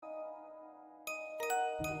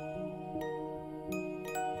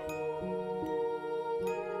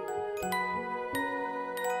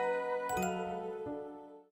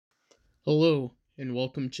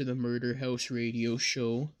welcome to the Murder House Radio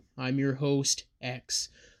Show. I'm your host, X.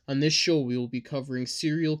 On this show, we will be covering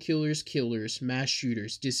serial killers, mass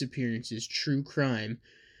shooters, disappearances, true crime,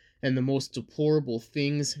 and the most deplorable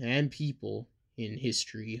things and people in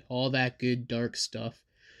history. All that good, dark stuff.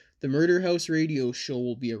 The Murder House Radio Show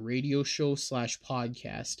will be a radio show /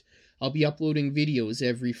 podcast. I'll be uploading videos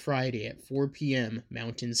every Friday at 4 p.m.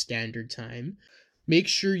 Mountain Standard Time. Make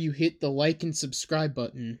sure you hit the like and subscribe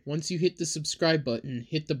button. Once you hit the subscribe button,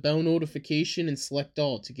 hit the bell notification and select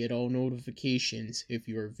all to get all notifications if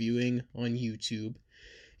you are viewing on YouTube.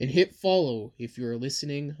 And hit follow if you are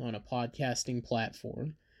listening on a podcasting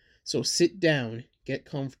platform. So sit down, get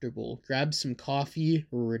comfortable, grab some coffee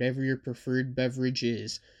or whatever your preferred beverage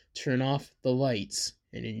is, turn off the lights,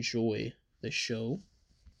 and enjoy the show.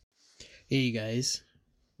 Hey guys.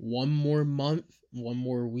 One more month, one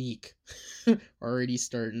more week. Already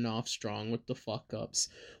starting off strong with the fuck-ups.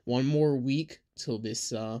 One more week till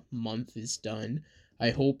this month is done. I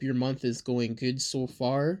hope your month is going good so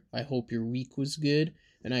far. I hope your week was good.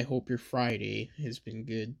 And I hope your Friday has been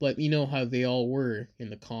good. Let me know how they all were in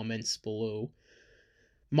the comments below.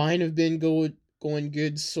 Mine have been going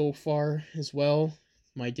good so far as well.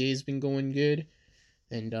 My day's been going good.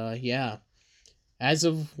 And yeah. As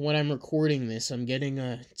of when I'm recording this, I'm getting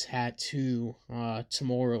a tattoo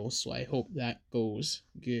tomorrow, so I hope that goes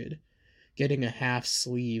good. Getting a half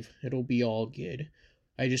sleeve, it'll be all good.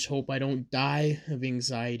 I just hope I don't die of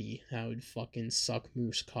anxiety. That would fucking suck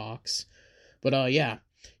moose cocks. But yeah,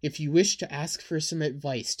 if you wish to ask for some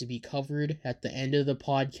advice to be covered at the end of the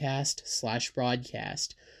podcast /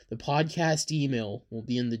 broadcast, the podcast email will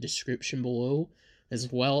be in the description below, as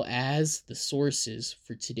well as the sources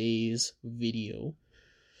for today's video.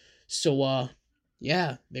 So,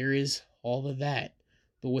 yeah, there is all of that.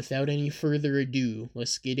 But without any further ado,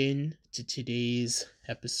 let's get into today's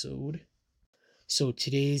episode. So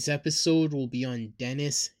today's episode will be on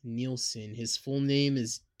Dennis Nilsen. His full name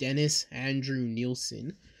is Dennis Andrew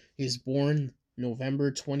Nilsen. He was born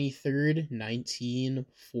November 23rd,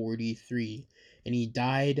 1943, and he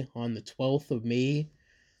died on the 12th of May,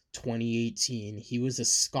 2018. He was a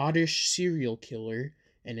Scottish serial killer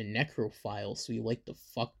and a necrophile, so he liked to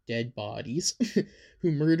fuck dead bodies,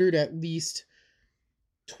 who murdered at least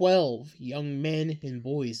 12 young men and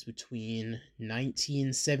boys between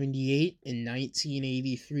 1978 and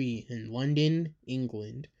 1983 in London,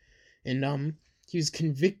 England. And he was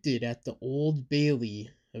convicted at the Old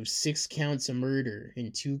Bailey of 6 counts of murder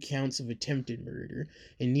and 2 counts of attempted murder,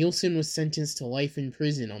 and Nilsen was sentenced to life in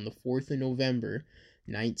prison on the 4th of November,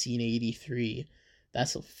 1983.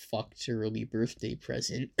 That's a fucked early birthday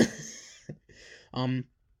present.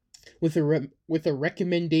 With a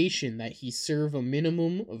recommendation that he serve a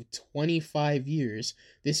minimum of 25 years,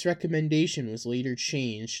 this recommendation was later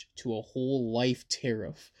changed to a whole life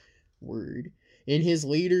tariff. Word. In his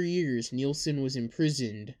later years, Nilsen was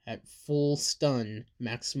imprisoned at Full Stun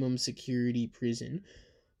maximum security prison.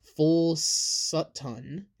 Full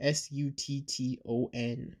Sutton,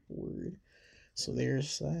 Sutton. Word. So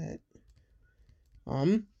there's that.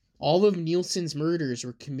 All of Nilsen's murders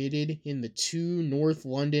were committed in the 2 North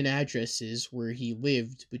London addresses where he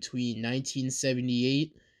lived between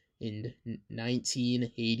 1978 and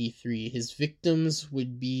 1983. His victims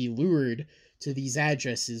would be lured to these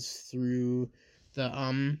addresses through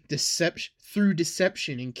the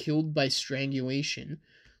deception and killed by strangulation.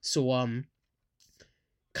 So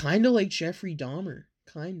kind of like Jeffrey Dahmer,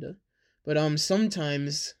 kinda. But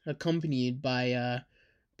sometimes accompanied by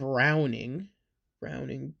browning.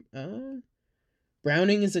 Browning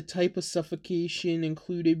is a type of suffocation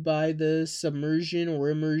included by the submersion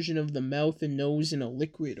or immersion of the mouth and nose in a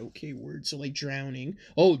liquid. Okay, word. So like drowning.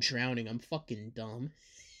 Oh, drowning. I'm fucking dumb.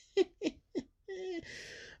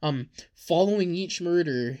 Following each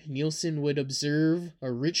murder, Nilsen would observe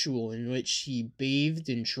a ritual in which he bathed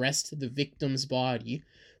and dressed the victim's body,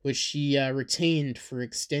 which he retained for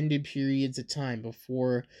extended periods of time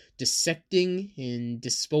before dissecting and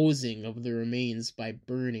disposing of the remains by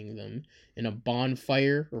burning them in a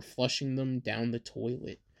bonfire or flushing them down the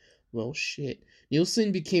toilet. Well, shit.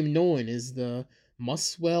 Nilsen became known as the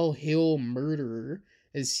Muswell Hill Murderer,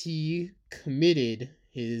 as he committed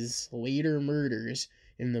his later murders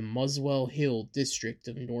in the Muswell Hill district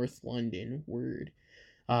of North London. Word.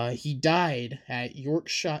 He died at York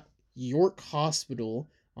Hospital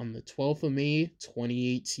on the 12th of May,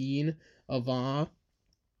 2018, of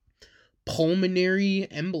pulmonary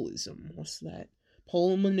embolism. What's that?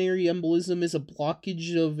 Pulmonary embolism is a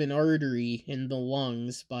blockage of an artery in the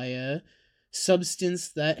lungs by a substance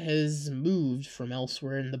that has moved from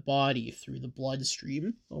elsewhere in the body through the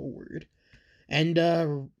bloodstream. Oh, word. And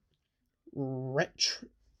ret-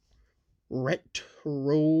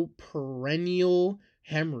 retroperennial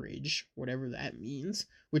hemorrhage, whatever that means,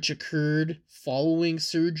 which occurred following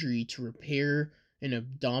surgery to repair an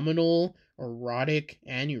abdominal aortic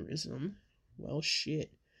aneurysm. Well,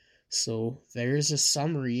 shit. So there's a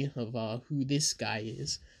summary of who this guy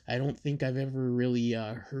is. I don't think I've ever really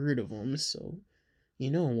heard of him, so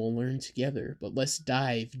we'll learn together. But let's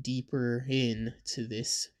dive deeper into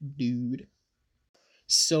this dude.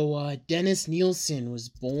 So Dennis Nilsen was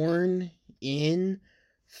born in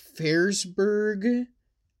Faresburg,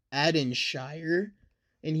 Adenshire,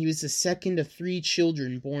 and he was the second of three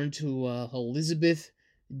children born to Elizabeth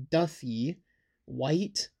Duthie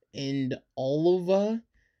White and Oliva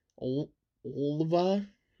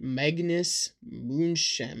Magnus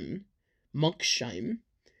Munksheim,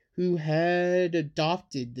 who had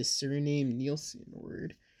adopted the surname Nielsen.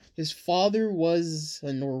 His father was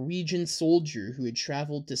a Norwegian soldier who had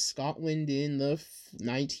traveled to Scotland in the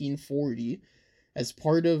 1940 as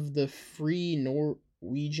part of the Free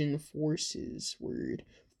Norwegian Forces,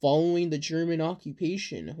 following the German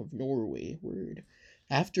occupation of Norway.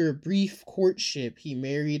 After a brief courtship, he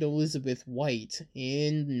married Elizabeth White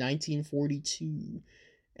in 1942,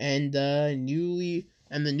 and the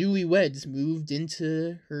newlyweds moved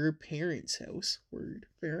into her parents' house.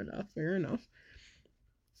 Fair enough.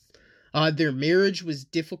 Their marriage was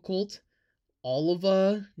difficult.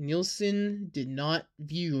 Oliva Nilsen did not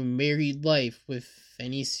view married life with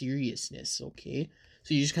any seriousness, okay?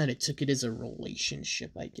 So he just kind of took it as a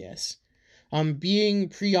relationship, I guess. Being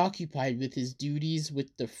preoccupied with his duties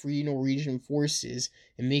with the Free Norwegian Forces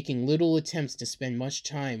and making little attempts to spend much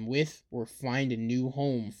time with or find a new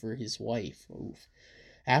home for his wife. Oof.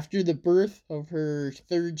 After the birth of her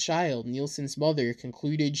third child, Nielsen's mother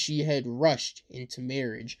concluded she had rushed into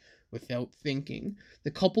marriage without thinking.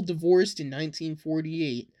 The couple divorced in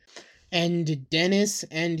 1948, and Dennis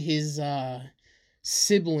and his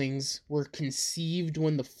siblings were conceived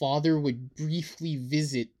when the father would briefly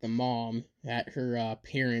visit the mom at her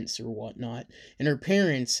parents or whatnot. And her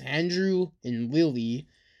parents, Andrew and Lily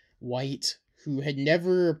White, who had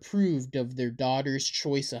never approved of their daughter's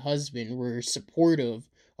choice of husband, were supportive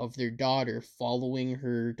of their daughter following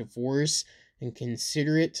her divorce and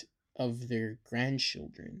considerate of their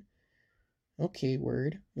grandchildren. Okay,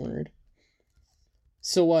 word.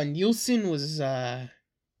 So Nielsen was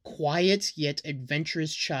quiet yet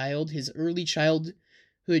adventurous child. His early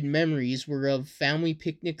childhood memories were of family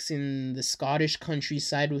picnics in the Scottish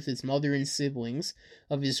countryside with his mother and siblings,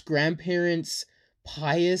 of his grandparents'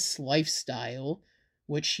 pious lifestyle,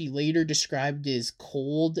 which he later described as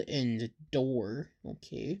cold and dour,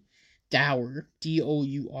 Dour,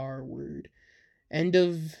 and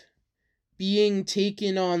of being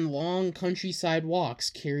taken on long countryside walks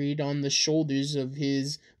carried on the shoulders of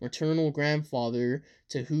his maternal grandfather,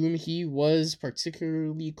 to whom he was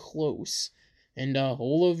particularly close. And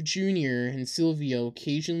Olaf Jr. and Sylvia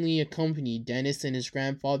occasionally accompanied Dennis and his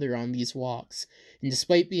grandfather on these walks. And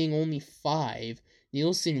despite being only 5,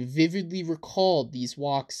 Nielsen vividly recalled these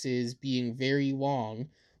walks as being very long,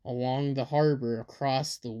 along the harbor,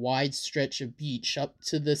 across the wide stretch of beach, up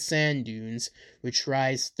to the sand dunes, which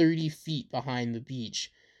rise 30 feet behind the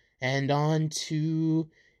beach, and on to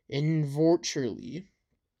Invertrally.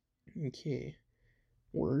 Okay.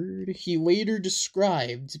 He later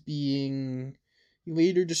described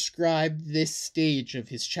this stage of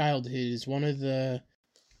his childhood as one of the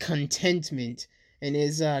contentment, and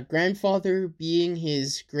his grandfather being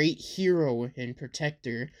his great hero and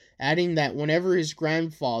protector, adding that whenever his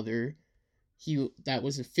grandfather, that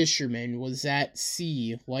was a fisherman, was at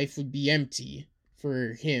sea, life would be empty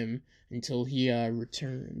for him until he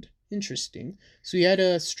returned. Interesting. So he had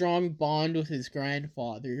a strong bond with his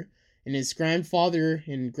grandfather, and his grandfather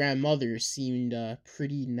and grandmother seemed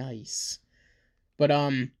pretty nice. But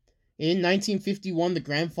in 1951, the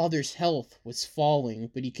grandfather's health was falling,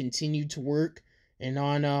 but he continued to work, and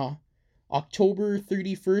on October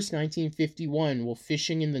 31st, 1951, while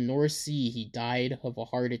fishing in the North Sea, he died of a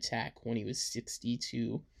heart attack when he was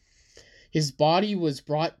 62. His body was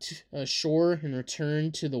brought ashore and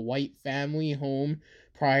returned to the White family home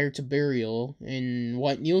prior to burial, in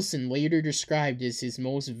what Nielsen later described as his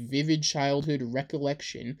most vivid childhood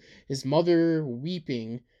recollection. His mother,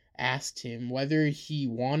 weeping, asked him whether he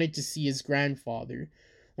wanted to see his grandfather.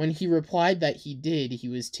 When he replied that he did, he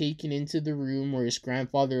was taken into the room where his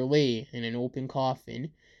grandfather lay in an open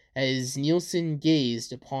coffin. As Nielsen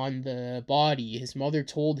gazed upon the body, his mother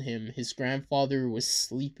told him his grandfather was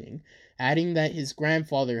sleeping, adding that his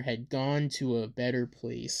grandfather had gone to a better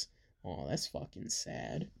place. Oh, that's fucking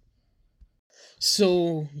sad.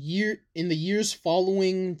 So, in the years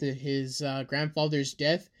following his grandfather's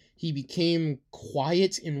death, he became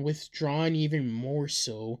quiet and withdrawn even more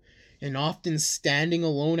so, and often standing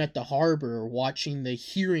alone at the harbor watching the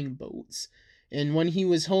herring boats. And when he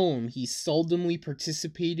was home, he seldomly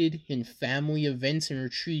participated in family events and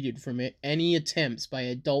retreated from any attempts by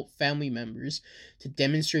adult family members to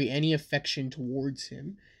demonstrate any affection towards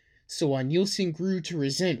him. So Nielsen grew to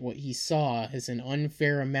resent what he saw as an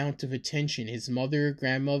unfair amount of attention his mother,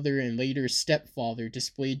 grandmother, and later stepfather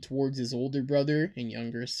displayed towards his older brother and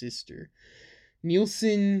younger sister.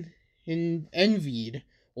 Nielsen envied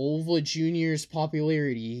Olva Jr.'s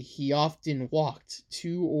popularity. He often walked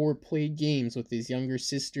to or played games with his younger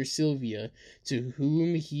sister Sylvia, to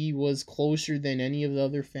whom he was closer than any of the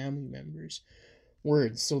other family members.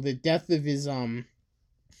 Words. So the death of his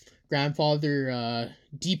grandfather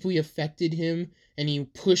deeply affected him, and he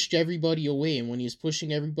pushed everybody away. And when he was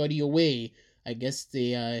pushing everybody away, I guess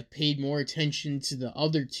they paid more attention to the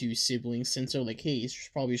other two siblings, since they're like, hey, he's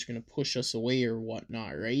probably just gonna push us away or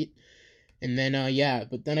whatnot, right? And then yeah,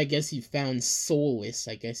 but then I guess he found solace,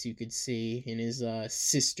 I guess you could say, in his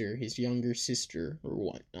sister, his younger sister or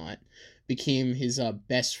whatnot, became his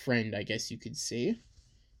best friend, I guess you could say.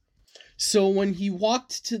 So when he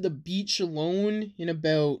walked to the beach alone in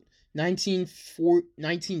about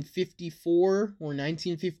 1954 or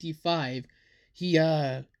 1955, he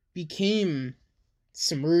became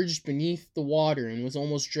submerged beneath the water and was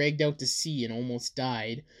almost dragged out to sea and almost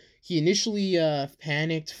died. He initially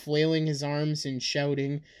panicked, flailing his arms and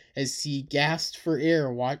shouting as he gasped for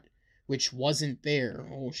air, which wasn't there.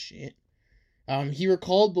 Oh shit. He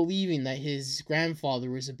recalled believing that his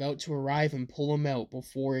grandfather was about to arrive and pull him out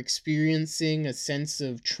before experiencing a sense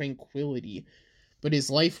of tranquility, but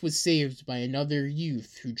his life was saved by another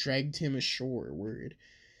youth who dragged him ashoreward.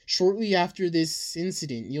 Shortly after this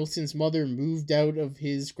incident, Nielsen's mother moved out of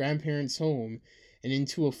his grandparents' home and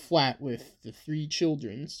into a flat with the three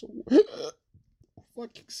children. So,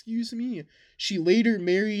 fuck, excuse me. She later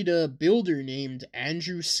married a builder named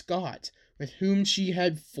Andrew Scott, with whom she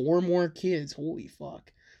had 4 more kids. Holy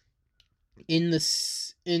fuck. In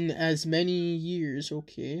as many years.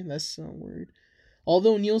 Okay, that's not word.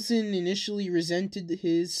 Although Nielsen initially resented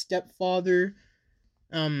his stepfather,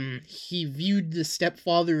 he viewed the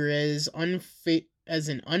stepfather as an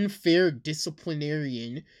unfair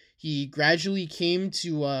disciplinarian. He gradually came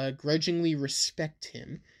to grudgingly respect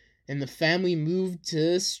him, and the family moved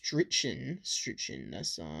to Stritchin,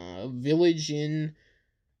 that's a village in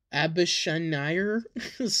Aberdeenshire,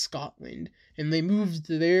 Scotland, and they moved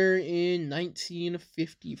there in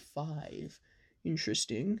 1955.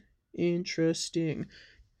 Interesting.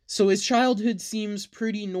 So his childhood seems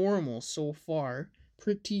pretty normal so far.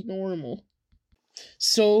 Pretty normal.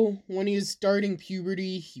 So, when he was starting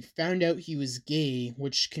puberty, he found out he was gay,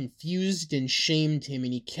 which confused and shamed him,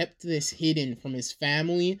 and he kept this hidden from his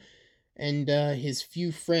family and his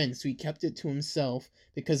few friends, so he kept it to himself,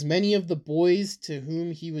 because many of the boys to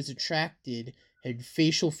whom he was attracted had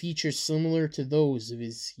facial features similar to those of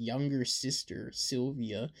his younger sister,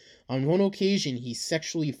 Sylvia. On one occasion, he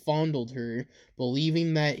sexually fondled her,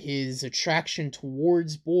 believing that his attraction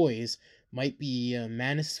towards boys might be a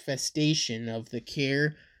manifestation of the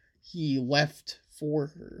care he felt for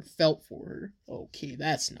her. Okay,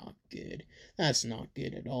 that's not good. That's not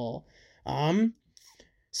good at all.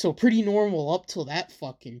 So pretty normal up till that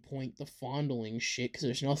fucking point, the fondling shit, because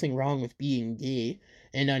there's nothing wrong with being gay.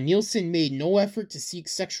 And Nielsen made no effort to seek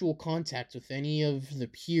sexual contact with any of the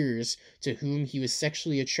peers to whom he was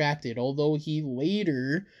sexually attracted, although he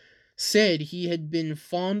later said he had been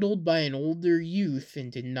fondled by an older youth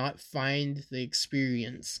and did not find the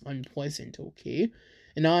experience unpleasant, okay?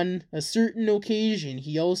 And on a certain occasion,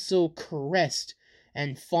 he also caressed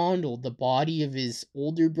and fondled the body of his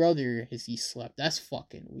older brother as he slept. That's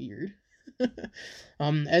fucking weird.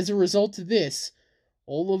 As a result of this,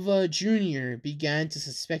 Oliva Jr. began to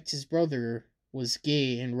suspect his brother was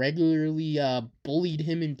gay and regularly bullied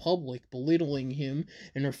him in public, belittling him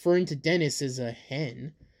and referring to Dennise as a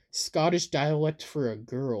hen. Scottish dialect for a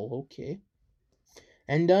girl, okay.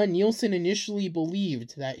 And Nilsen initially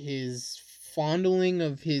believed that his fondling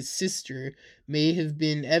of his sister may have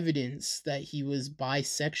been evidence that he was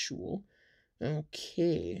bisexual.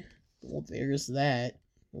 Okay, well, there's that.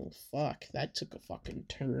 Oh, fuck, that took a fucking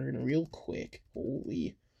turn real quick.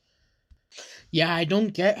 Holy. Yeah, I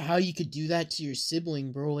don't get how you could do that to your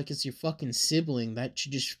sibling, bro. Like, it's your fucking sibling. That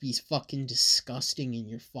should just be fucking disgusting in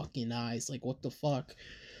your fucking eyes. Like, what the fuck?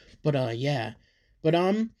 But, yeah. But,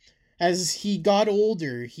 as he got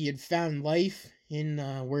older, he had found life in,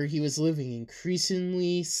 where he was living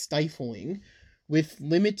increasingly stifling. With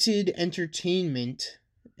limited entertainment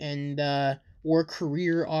and or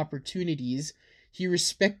career opportunities, he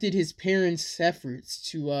respected his parents' efforts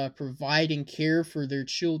to provide and care for their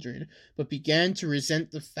children, but began to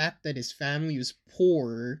resent the fact that his family was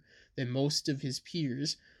poorer than most of his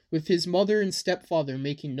peers, with his mother and stepfather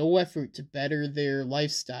making no effort to better their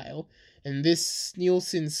lifestyle. And this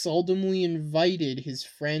Nilsen seldomly invited his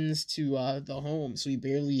friends to the home, so he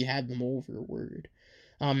barely had them over. Word.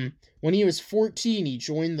 When he was 14, he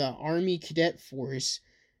joined the Army Cadet Force,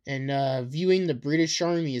 and viewing the British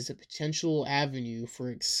Army as a potential avenue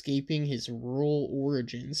for escaping his rural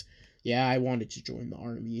origins. Yeah, I wanted to join the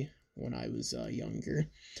Army when I was younger.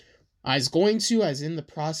 I was in the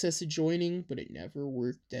process of joining, but it never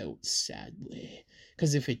worked out, sadly.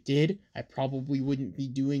 Because if it did, I probably wouldn't be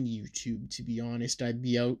doing YouTube, to be honest. I'd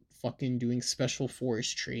be out fucking doing special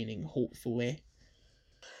force training, hopefully.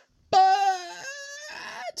 But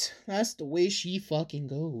that's the way she fucking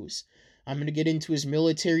goes. I'm gonna get into his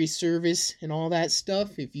military service and all that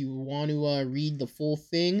stuff. If you want to read the full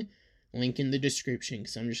thing, link in the description,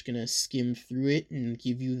 because I'm just gonna skim through it and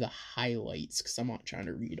give you the highlights, because I'm not trying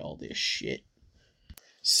to read all this shit.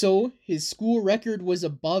 So, his school record was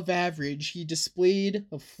above average. He displayed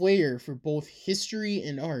a flair for both history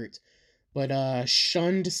and art, but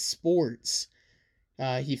shunned sports.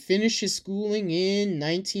 He finished his schooling in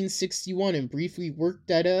 1961 and briefly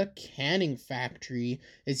worked at a canning factory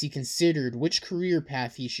as he considered which career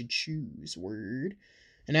path he should choose. Word.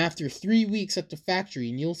 And after 3 weeks at the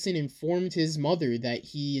factory, Nilsen informed his mother that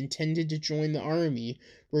he intended to join the army,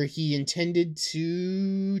 where he intended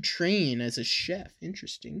to train as a chef.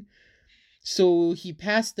 Interesting. So he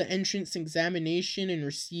passed the entrance examination and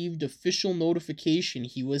received official notification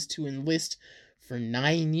he was to enlist for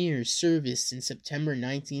 9 years service in September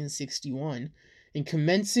 1961, and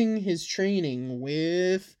commencing his training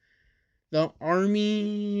with the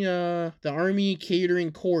Army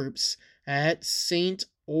Catering Corps at St.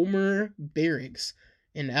 Omer Barracks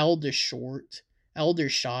in Aldershot,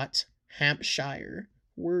 Hampshire.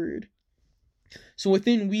 Word. So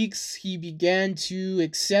within weeks, he began to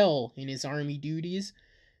excel in his army duties,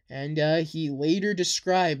 and he later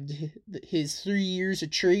described his 3 years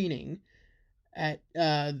of training at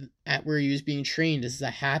where he was being trained as the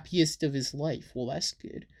happiest of his life. Well, that's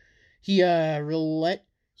good. He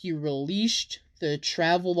relished the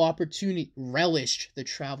travel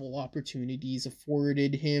opportunities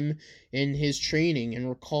afforded him in his training, and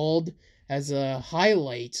recalled as a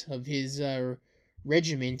highlight of his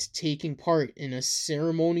regiment taking part in a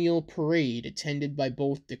ceremonial parade attended by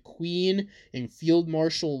both the Queen and Field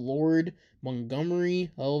Marshal Lord Montgomery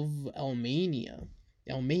of Almaine.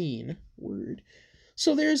 Word.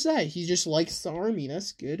 So there's that. He just likes the army.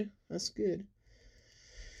 That's good.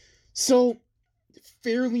 So,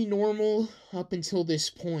 fairly normal up until this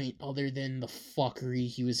point, other than the fuckery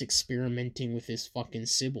he was experimenting with his fucking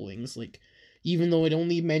siblings. Like, even though it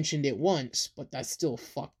only mentioned it once, but that's still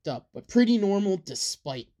fucked up. But pretty normal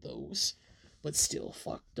despite those. But still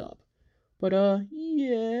fucked up. But,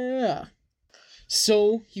 yeah.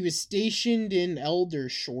 So, he was stationed in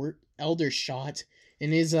Aldershot,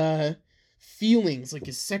 and his, feelings, like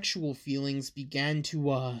his sexual feelings, began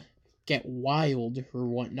to, get wild or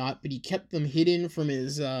whatnot, but he kept them hidden from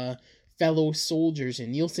his, fellow soldiers,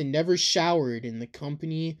 and Nilsen never showered in the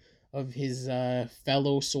company of his,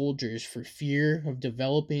 fellow soldiers for fear of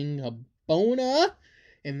developing a bona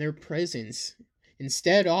in their presence,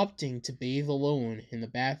 instead opting to bathe alone in the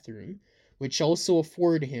bathroom, which also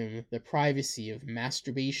afforded him the privacy of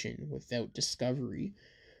masturbation without discovery.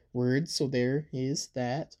 Word, so there is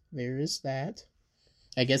that.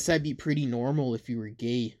 I guess that'd be pretty normal if you were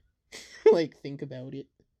gay. Like, think about it.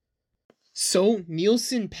 So,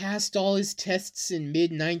 Nilsen passed all his tests in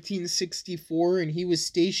mid-1964, and he was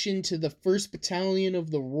stationed to the 1st Battalion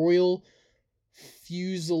of the Royal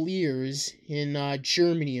Fusiliers in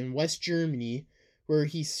Germany, in West Germany, where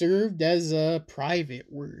he served as a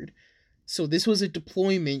private. Word. So this was a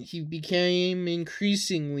deployment. He became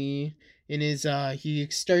increasingly he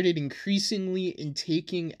started increasingly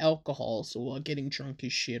intaking alcohol, so getting drunk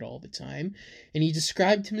as shit all the time. And he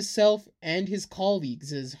described himself and his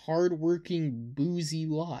colleagues as hard-working, boozy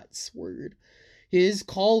lots. Word. His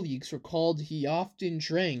colleagues recalled he often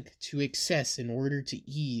drank to excess in order to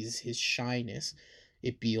ease his shyness.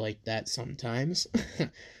 It be like that sometimes.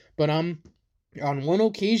 But on one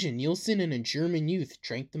occasion, Nilsen and a German youth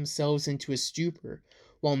drank themselves into a stupor.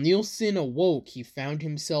 While Nilsen awoke, he found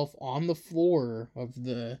himself on the floor of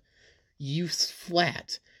the youth's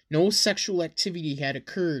flat, No sexual activity had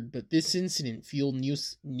occurred, but this incident fueled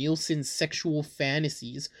Nielsen's sexual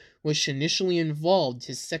fantasies, which initially involved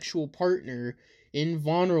his sexual partner,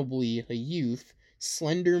 invulnerably a youth,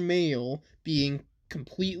 slender male, being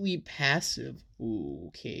completely passive.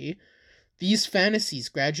 Okay. These fantasies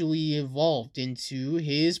gradually evolved into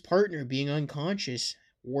his partner being unconscious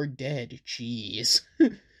or dead. Jeez.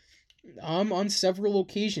 On several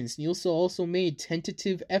occasions, Nielsen also made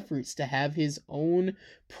tentative efforts to have his own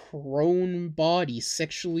prone body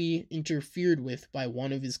sexually interfered with by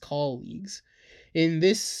one of his colleagues. In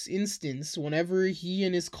this instance, whenever he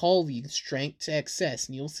and his colleagues drank to excess,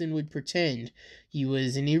 Nielsen would pretend he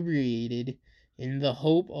was inebriated in the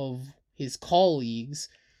hope of his colleagues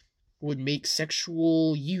would make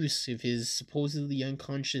sexual use of his supposedly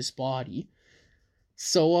unconscious body.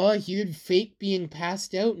 So, he would fake being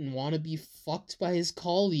passed out and want to be fucked by his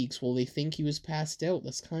colleagues while they think he was passed out.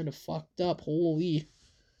 That's kind of fucked up. Holy.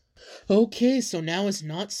 Okay, so now it's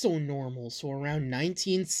not so normal. So around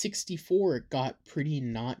 1964, it got pretty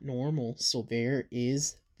not normal. So there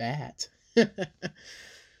is that.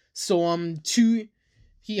 So,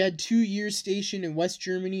 he had 2 years stationed in West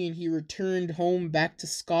Germany, and he returned home back to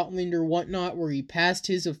Scotland or whatnot, where he passed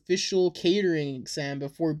his official catering exam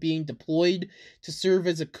before being deployed to serve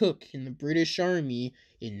as a cook in the British Army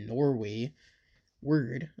in Norway.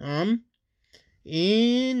 Word. In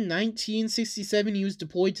 1967, he was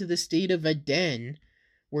deployed to the state of Aden,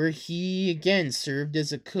 where he again served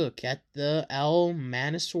as a cook at the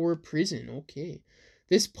Al-Mansour prison. Okay.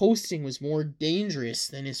 This posting was more dangerous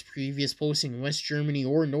than his previous posting in West Germany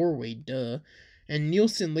or Norway, and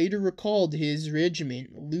Nielsen later recalled his regiment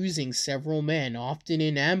losing several men, often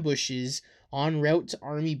in ambushes en route to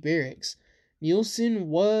army barracks. Nielsen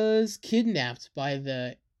was kidnapped by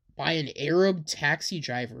an Arab taxi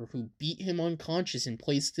driver who beat him unconscious and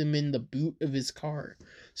placed him in the boot of his car.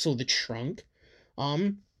 So the trunk.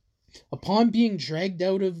 Upon being dragged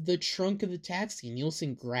out of the trunk of the taxi,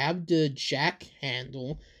 Nielsen grabbed a jack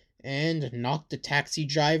handle and knocked the taxi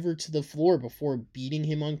driver to the floor before beating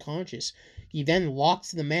him unconscious. He then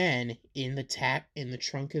locked the man in the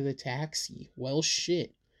trunk of the taxi. Well,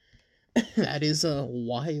 shit. That is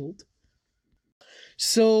wild.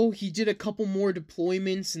 So he did a couple more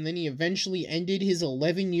deployments, and then he eventually ended his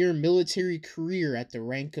 11-year military career at the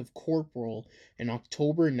rank of corporal in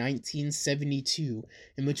October 1972.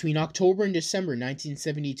 And between October and December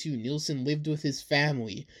 1972, Nielsen lived with his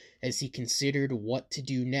family as he considered what to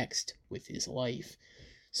do next with his life.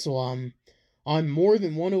 So, on more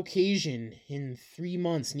than one occasion in 3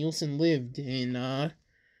 months, Nielsen lived in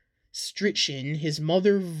Strichen. His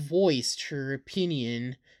mother voiced her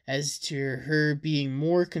opinion as to her being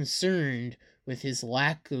more concerned with his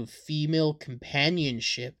lack of female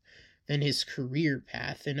companionship than his career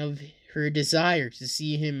path, and of her desire to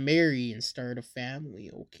see him marry and start a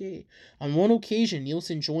family. Okay. On one occasion,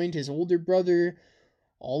 Nielsen joined his older brother,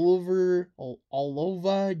 Olova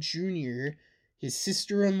Jr., his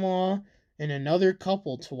sister-in-law, and another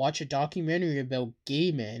couple to watch a documentary about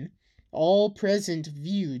gay men. All present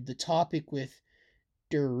viewed the topic with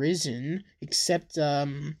derision, except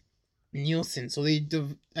Nielsen. So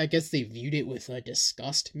I guess they viewed it with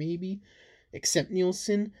disgust, maybe. Except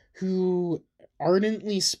Nielsen, who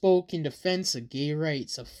ardently spoke in defense of gay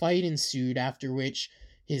rights. A fight ensued, after which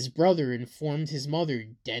his brother informed his mother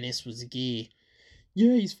Dennis was gay.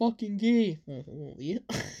 Yeah, he's fucking gay.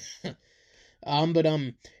 But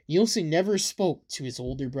Nielsen never spoke to his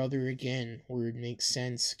older brother again. Word makes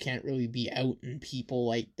sense. Can't really be outing people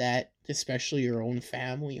like that, especially your own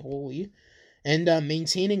family, holy. And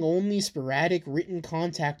maintaining only sporadic written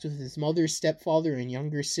contact with his mother, stepfather, and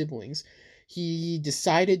younger siblings, he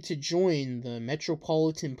decided to join the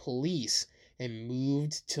Metropolitan Police and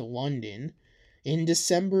moved to London in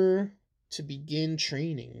December to begin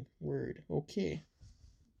training. Word. Okay.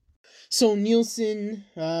 So Nielsen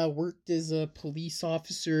worked as a police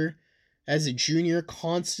officer, as a junior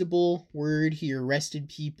constable. Word, he arrested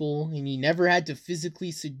people, and he never had to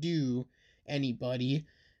physically subdue anybody.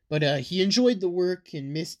 But he enjoyed the work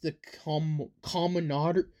and missed the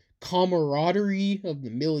camaraderie of the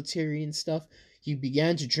military and stuff. He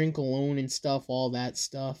began to drink alone and stuff, all that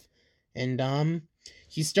stuff. And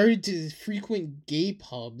he started to frequent gay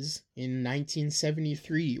pubs in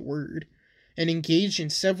 1973, word, and engaged in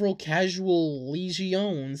several casual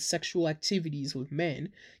liaisons, sexual activities with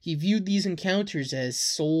men. He viewed these encounters as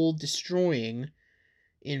soul-destroying,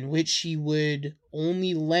 in which he would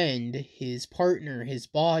only lend his partner his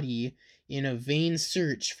body in a vain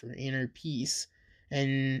search for inner peace,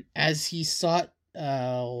 and as he sought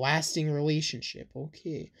a lasting relationship.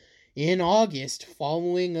 Okay. In August,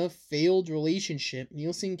 following a failed relationship,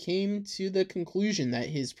 Nilsen came to the conclusion that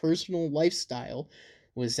his personal lifestyle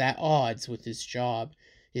was at odds with his job.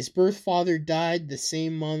 His birth father died the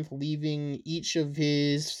same month, leaving each of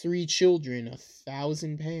his 3 children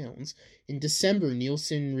 £1,000. In December,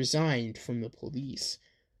 Nilsen resigned from the police.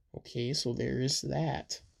 Okay, so there is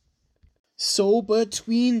that. So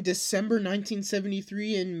between December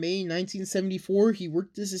 1973 and May 1974, he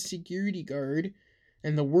worked as a security guard,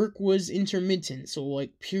 and the work was intermittent, so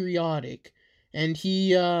like periodic. And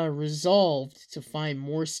he resolved to find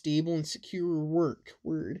more stable and secure work.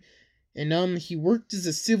 And he worked as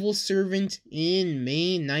a civil servant in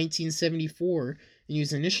May 1974, and he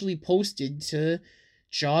was initially posted to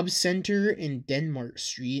Job Center in Denmark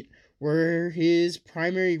Street, where his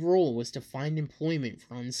primary role was to find employment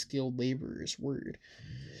for unskilled laborers.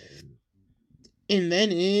 And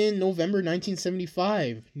then in November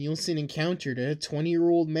 1975, Nilsen encountered a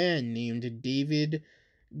 20-year-old man named David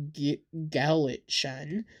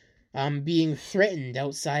Galichan being threatened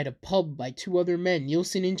outside a pub by 2 other men.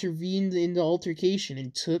 Nilsen intervened in the altercation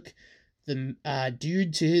and took the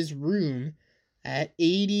dude to his room at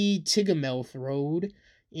 80 Tigamelth Road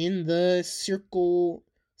in the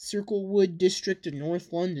Circlewood district of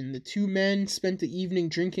North London. The 2 men spent the evening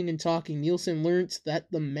drinking and talking. Nilsen learnt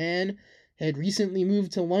that the man had recently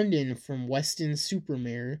moved to London from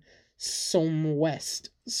Weston-super-Mare, Somerset.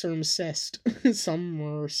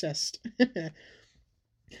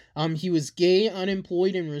 He was gay,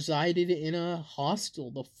 unemployed, and resided in a hostel.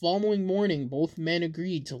 The following morning, both men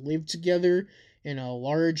agreed to live together in a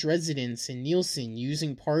large residence, and Nilsen,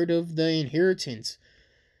 using part of the inheritance,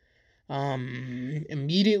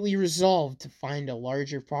 immediately resolved to find a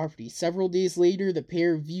larger property. Several days later, the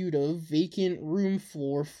pair viewed a vacant room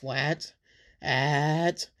floor flat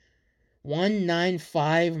at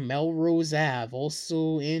 195 Melrose Ave,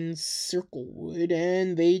 also in Circlewood,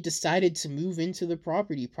 and they decided to move into the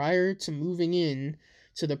property. Prior to moving in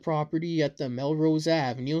to the property at the Melrose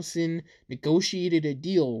Ave, Nilsen negotiated a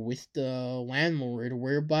deal with the landlord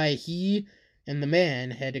whereby he and the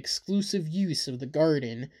man had exclusive use of the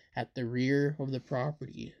garden at the rear of the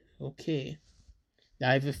property. Okay.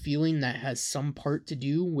 I have a feeling that has some part to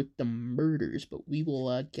do with the murders, but we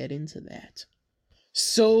will get into that.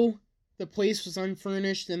 So, the place was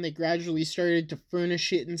unfurnished, and they gradually started to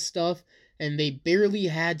furnish it and stuff, and they barely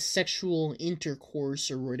had sexual intercourse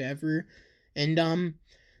or whatever. And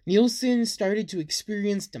Nilsen started to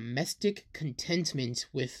experience domestic contentment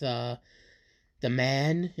with the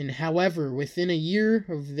man, and however, within a year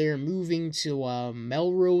of their moving to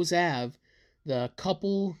Melrose Ave, the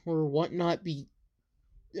couple or whatnot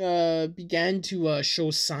began to show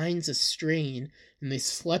signs of strain, and they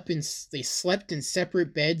slept in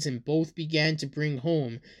separate beds, and both began to bring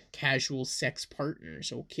home casual sex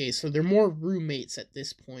partners. Okay, so they're more roommates at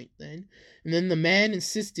this point then. And then the man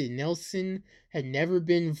insisted Nilsen had never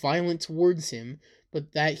been violent towards him,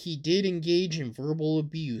 but that he did engage in verbal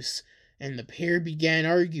abuse, and the pair began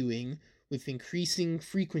arguing with increasing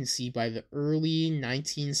frequency by the early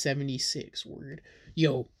 1976.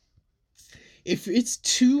 Yo, if it's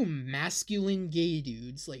 2 masculine gay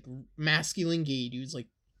dudes,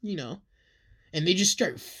 you know, and they just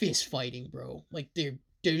start fist fighting, bro, like they're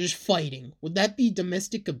just fighting, would that be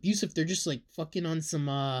domestic abuse? If they're just like fucking on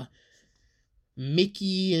some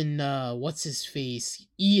Mickey and what's his face,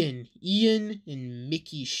 Ian and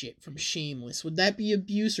Mickey shit from Shameless, would that be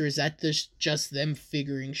abuse, or is that just them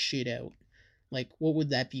figuring shit out? Like, what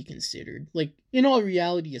would that be considered? Like, in all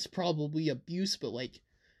reality, it's probably abuse, but like,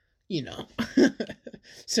 you know,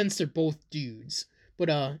 since they're both dudes.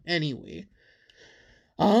 But anyway,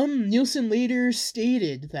 Nilsen later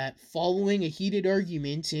stated that following a heated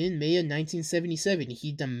argument in May of 1977,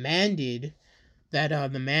 he demanded that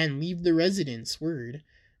the man leave the residence.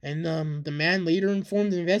 And the man later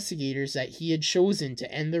informed investigators that he had chosen to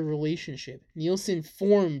end the relationship. Nilsen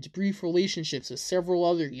formed brief relationships with several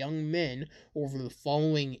other young men over the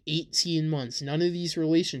following 18 months. None of these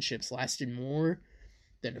relationships lasted more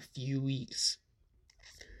than a few weeks.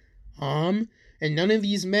 And none of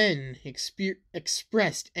these men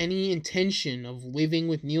expressed any intention of living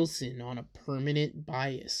with Nilsen on a permanent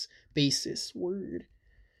basis.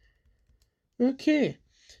 Okay.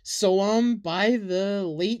 So, by the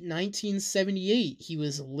late 1978, he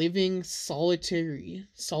was living solitarily,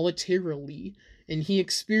 and he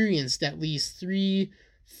experienced at least 3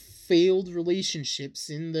 failed relationships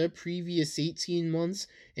in the previous 18 months,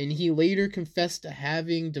 and he later confessed to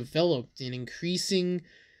having developed an increasing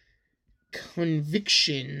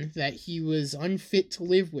conviction that he was unfit to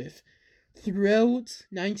live with. Throughout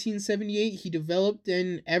 1978, he developed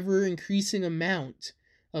an ever-increasing amount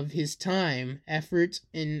of his time, effort,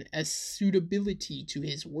 and suitability to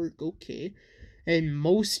his work, okay. And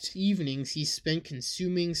most evenings he spent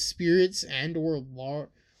consuming spirits and or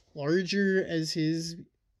larger as his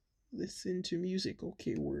listen to music,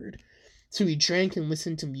 okay, word. So he drank and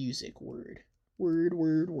listened to music, word.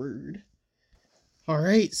 Word.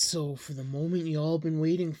 Alright, so for the moment you all been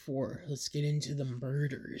waiting for, let's get into the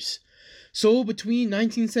murders. So between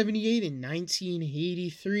 1978 and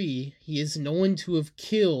 1983, he is known to have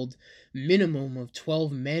killed minimum of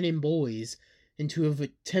 12 men and boys, and to have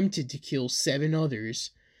attempted to kill 7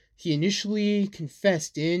 others. He initially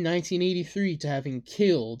confessed in 1983 to having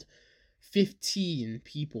killed 15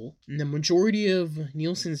 people, and the majority of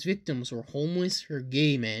Nilsen's victims were homeless or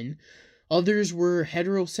gay men. Others were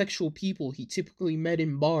heterosexual people he typically met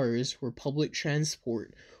in bars or public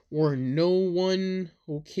transport, or no one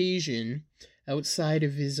occasion outside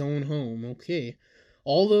of his own home. Okay.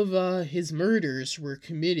 All of his murders were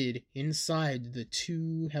committed inside the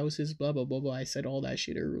 2 houses, blah, blah, blah, blah. I said all that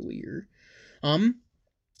shit earlier.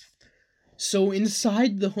 So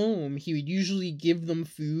inside the home, he would usually give them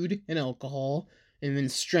food and alcohol, and then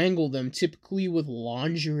strangle them, typically with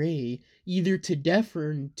lingerie, either to death or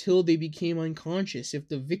until they became unconscious. If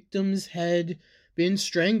the victims had been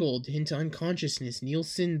strangled into unconsciousness,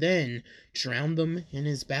 Nilsen then drowned them in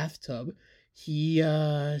his bathtub. He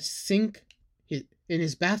sink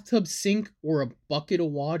or a bucket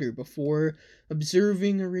of water before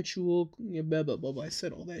observing a ritual. Blah, blah, blah, blah. I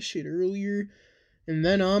said all that shit earlier. And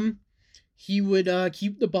then he would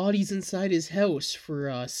keep the bodies inside his house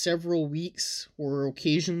for several weeks or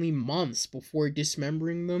occasionally months before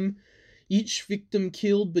dismembering them. Each victim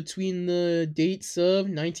killed between the dates of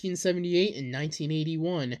 1978 and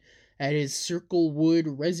 1981 at his Circlewood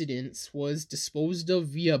residence was disposed of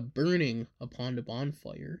via burning upon the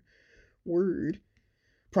bonfire. Word.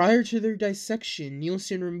 Prior to their dissection,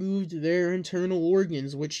 Nilsen removed their internal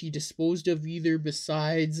organs, which he disposed of either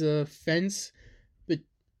besides a fence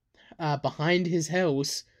behind his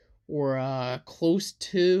house or close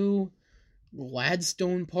to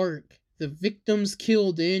Gladstone Park. The victims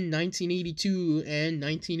killed in 1982 and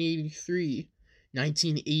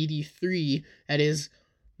 1983 at his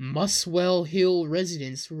Muswell Hill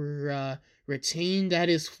residence were retained at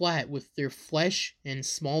his flat, with their flesh and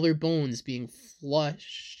smaller bones being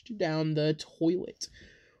flushed down the toilet.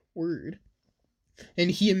 Word.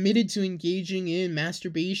 And he admitted to engaging in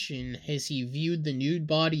masturbation as he viewed the nude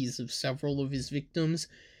bodies of several of his victims,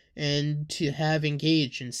 and to have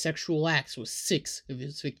engaged in sexual acts with 6 of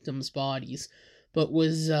his victims' bodies, but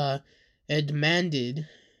was demanded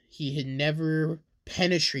he had never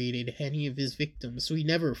penetrated any of his victims, so he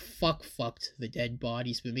never fucked the dead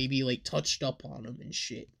bodies, but maybe like touched up on them and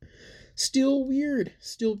shit. Still weird.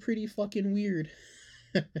 Still pretty fucking weird.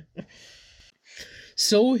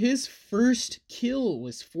 So his first kill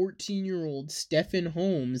was 14-year-old Stephen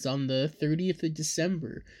Holmes on the 30th of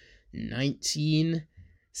December,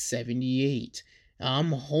 1978.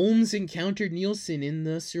 Holmes encountered Nilsen in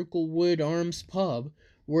the Circlewood Arms pub,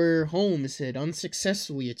 where Holmes had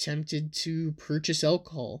unsuccessfully attempted to purchase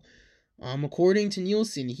alcohol. According to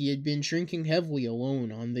Nilsen, he had been drinking heavily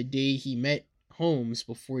alone on the day he met Holmes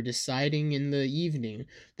before deciding in the evening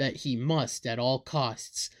that he must, at all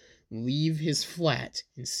costs, leave his flat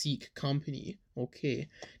and seek company. Okay.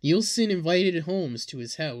 Nilsen invited Holmes to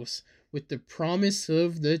his house with the promise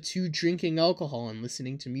of the 2 drinking alcohol and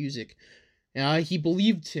listening to music. He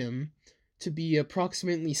believed him to be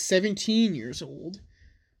approximately 17 years old.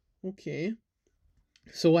 Okay.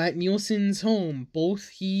 So at Nilsen's home, both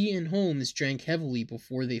he and Holmes drank heavily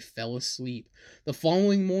before they fell asleep. The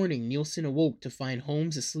following morning, Nilsen awoke to find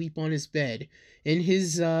Holmes asleep on his bed. In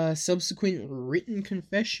his subsequent written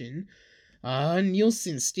confession,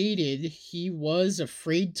 Nilsen stated he was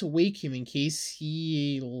afraid to wake him in case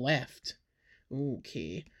he left.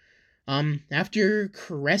 Okay. After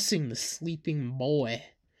caressing the sleeping boy,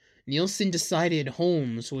 Nilsen decided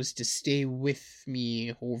Holmes was to stay with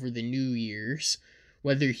me over the New Year's,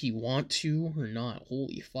 whether he want to or not.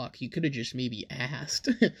 Holy fuck, he could have just maybe asked.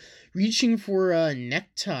 Reaching for a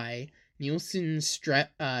necktie, Nilsen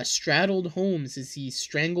straddled Holmes as he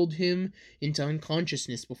strangled him into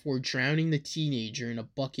unconsciousness before drowning the teenager in a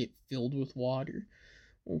bucket filled with water.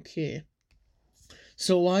 Okay.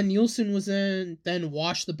 So Nilsen was then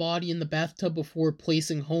washed the body in the bathtub before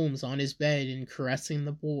placing Holmes on his bed and caressing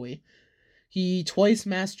the boy. He twice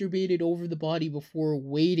masturbated over the body before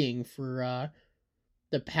waiting for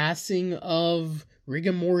the passing of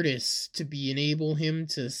rigor mortis to enable him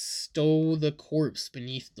to stow the corpse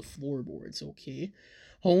beneath the floorboards. Okay.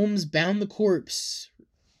 Holmes bound the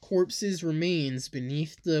corpse's remains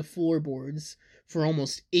beneath the floorboards for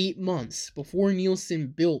almost 8 months before Nilsen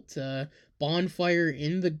built a bonfire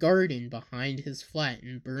in the garden behind his flat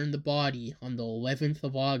and burned the body on the 11th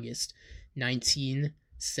of August,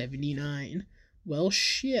 1979. Well,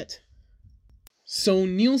 shit. So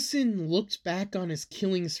Nilsen looked back on his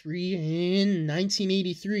killing spree in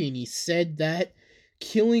 1983 and he said that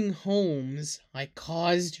killing Holmes, I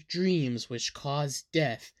caused dreams which caused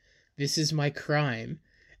death. This is my crime.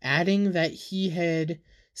 Adding that he had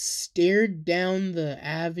stared down the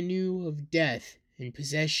avenue of death in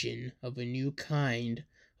possession of a new kind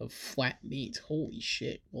of flatmate. Holy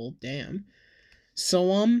shit. Well, damn. So,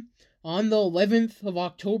 on the 11th of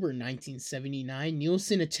October 1979,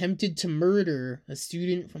 Nilsen attempted to murder a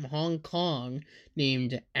student from Hong Kong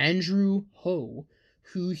named Andrew Ho,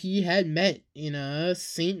 who he had met in a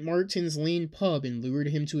St. Martin's Lane pub and lured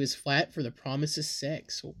him to his flat for the promise of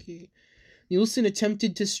sex. Okay. Nilsen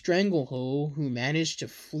attempted to strangle Ho, who managed to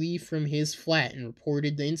flee from his flat and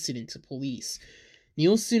reported the incident to police.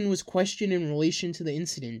 Nilsen was questioned in relation to the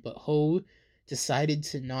incident, but Ho decided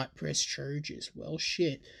to not press charges. Well,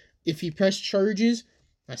 shit. If he pressed charges,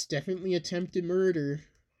 that's definitely attempted murder,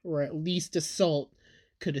 or at least assault.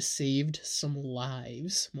 Could have saved some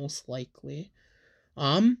lives, most likely.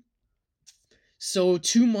 So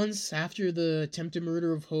 2 months after the attempted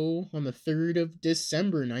murder of Ho, on the 3rd of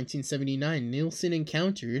December 1979, Nilsen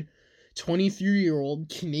encountered 23-year-old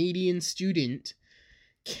Canadian student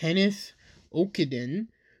Kenneth Okeden,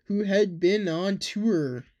 who had been on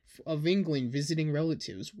tour of England visiting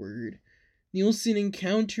relatives. Nilsen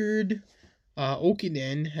encountered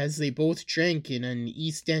Okeden as they both drank in an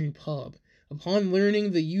East End pub. Upon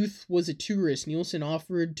learning the youth was a tourist, Nilsen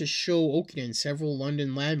offered to show Okeden several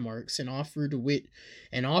London landmarks, an offer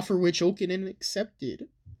which Okeden accepted.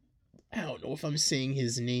 I don't know if I'm saying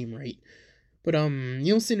his name right. But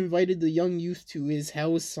Nilsen invited the young youth to his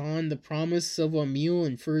house on the promise of a meal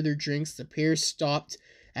and further drinks. The pair stopped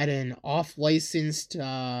at an off-licensed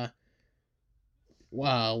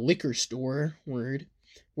liquor store,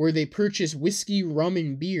 where they purchased whiskey, rum,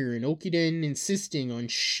 and beer, and Okeden insisting on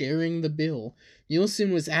sharing the bill.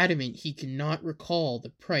 Nilsen was adamant he could not recall the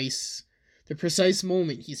precise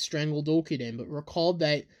moment he strangled Okeden, but recalled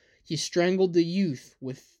that he strangled the youth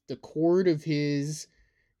with the cord of his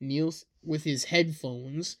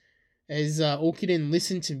headphones as Okeden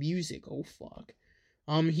listened to music. Oh fuck.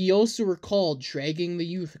 He also recalled dragging the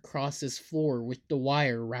youth across his floor with the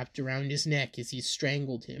wire wrapped around his neck as he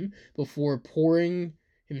strangled him before pouring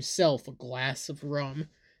himself a glass of rum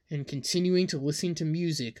and continuing to listen to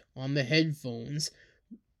music on the headphones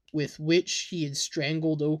with which he had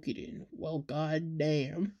strangled Okeden. Well,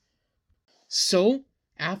 goddamn. So,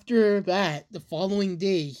 after that, the following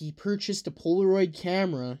day, he purchased a Polaroid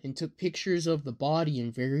camera and took pictures of the body in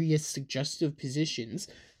various suggestive positions.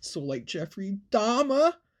 So, like Jeffrey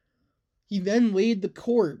Dahmer, he then laid the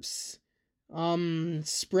corpse,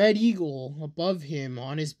 spread eagle above him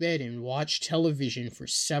on his bed and watched television for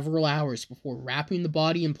several hours before wrapping the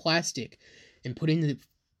body in plastic and putting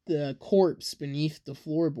the corpse beneath the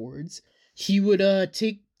floorboards. He would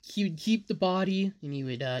keep the body and he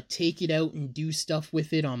would take it out and do stuff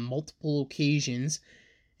with it on multiple occasions.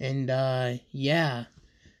 And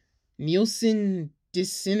Nilsen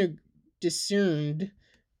discerned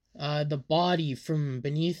the body from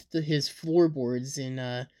beneath his floorboards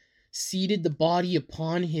and seated the body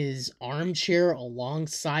upon his armchair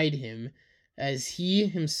alongside him as he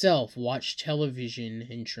himself watched television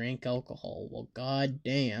and drank alcohol. Well,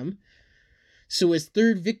 goddamn. So his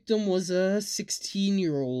third victim was a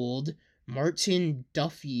 16-year-old Martin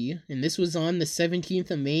Duffy, and this was on the 17th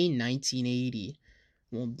of May, 1980.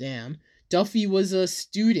 Well, damn. Duffy was a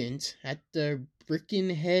student at the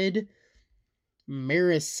Birkenhead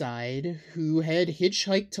Maryside who had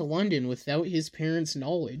hitchhiked to London without his parents'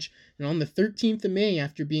 knowledge, and on the 13th of May,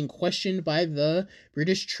 after being questioned by the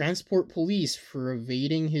British Transport Police for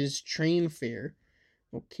evading his train fare.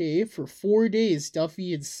 Okay, for 4 days,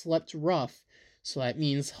 Duffy had slept rough, so that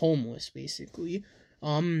means homeless, basically,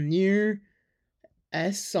 near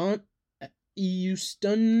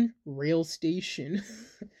Euston rail station,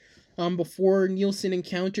 before Nilsen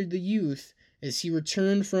encountered the youth as he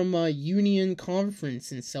returned from a union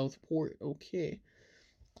conference in Southport. Okay.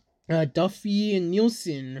 Duffy and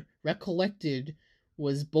Nilsen recollected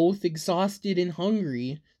was both exhausted and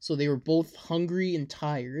hungry, so they were both hungry and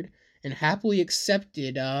tired, and happily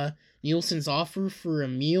accepted Nilsen's offer for a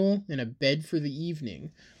meal and a bed for the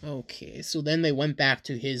evening. Okay, so then they went back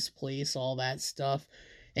to his place, all that stuff,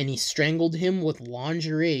 and he strangled him with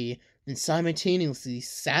lingerie, and simultaneously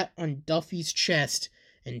sat on Duffy's chest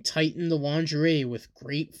and tightened the lingerie with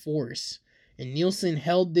great force, and Nilsen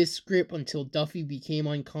held this grip until Duffy became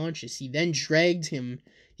unconscious. He then dragged him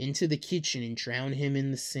into the kitchen and drowned him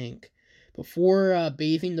in the sink. Before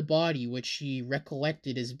bathing the body, which he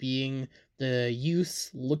recollected as being the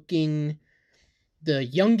youngest looking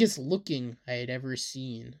I had ever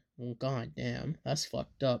seen. Well, god damn, that's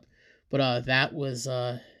fucked up. But that was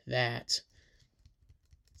that.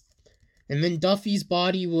 And then Duffy's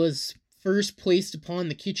body was first placed upon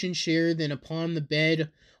the kitchen chair, then upon the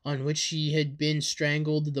bed on which she had been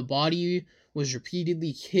strangled. The body was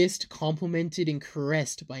repeatedly kissed, complimented, and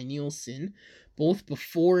caressed by Nilsen, both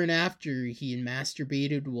before and after he had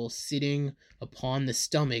masturbated while sitting upon the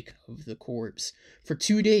stomach of the corpse. For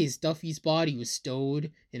 2 days, Duffy's body was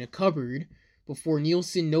stowed in a cupboard before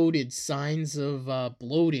Nilsen noted signs of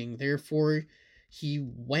bloating. Therefore, he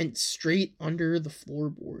went straight under the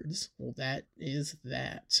floorboards. Well, that is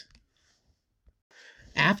that.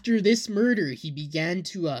 After this murder, he began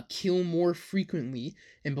to kill more frequently,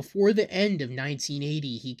 and before the end of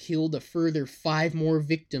 1980, he killed a further 5 more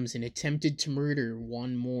victims and attempted to murder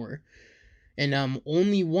 1 more. And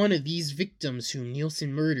only one of these victims whom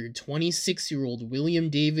Nilsen murdered, 26-year-old William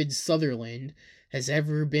David Sutherland, has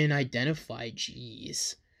ever been identified.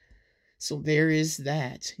 Jeez. So there is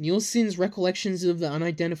that. Nilsen's recollections of the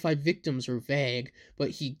unidentified victims were vague,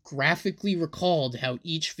 but he graphically recalled how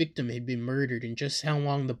each victim had been murdered and just how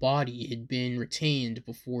long the body had been retained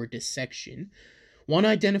before dissection. One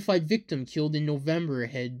identified victim killed in November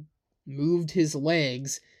had moved his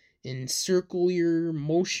legs in circular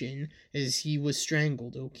motion as he was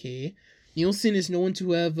strangled. Okay. Nilsen is known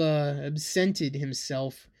to have absented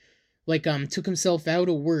himself, took himself out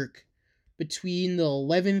of work between the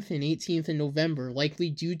 11th and 18th of November, likely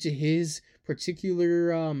due to his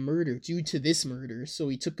particular murder, due to this murder. So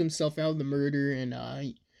he took himself out of the murder and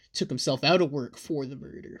he took himself out of work for the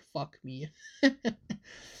murder. Fuck me.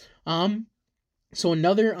 So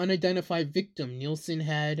another unidentified victim, Nilsen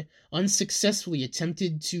had unsuccessfully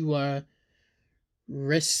attempted to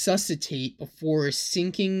resuscitate before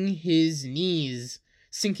sinking to his knees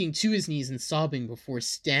and sobbing before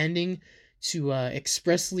standing to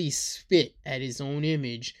expressly spit at his own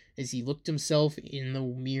image as he looked himself in the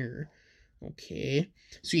mirror. Okay.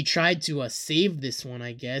 So he tried to save this one,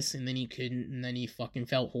 I guess, and then he couldn't, and then he fucking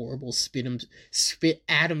felt horrible, spit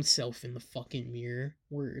at himself in the fucking mirror.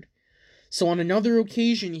 Word. So on another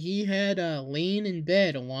occasion, he had lain in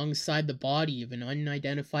bed alongside the body of an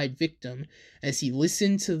unidentified victim as he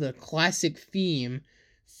listened to the classic theme,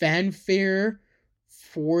 Fanfare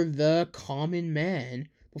for the Common Man,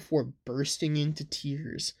 before bursting into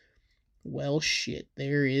tears. Well, shit,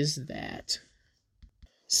 there is that.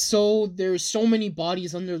 So there's so many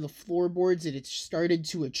bodies under the floorboards that it started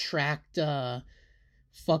to attract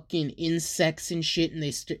fucking insects and shit, and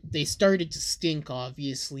they started to stink,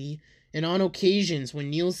 obviously. And on occasions, when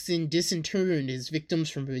Nilsen disinterred his victims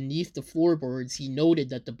from beneath the floorboards, he noted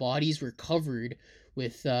that the bodies were covered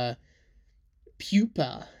with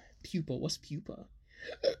pupa. Pupa, what's pupa?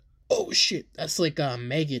 Oh shit, that's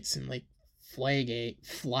maggots and fly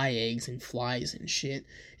eggs and flies and shit,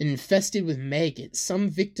 and infested with maggots. Some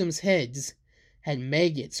victims' heads had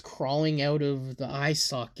maggots crawling out of the eye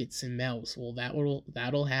sockets and mouths. Well,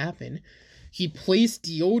 that'll happen. He placed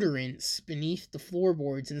deodorants beneath the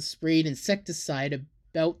floorboards and sprayed insecticide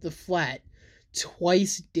about the flat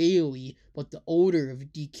twice daily, but the odor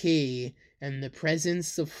of decay and the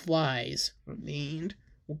presence of flies remained.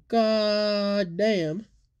 Well, god damn.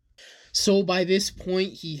 So by this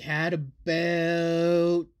point, he had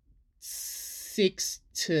about 6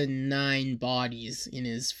 to 9 bodies in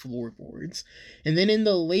his floorboards. And then in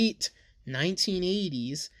the late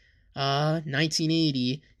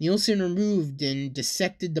 1980, Nilsen removed and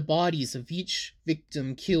dissected the bodies of each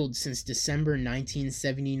victim killed since December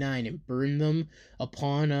 1979 and burned them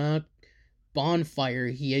upon a bonfire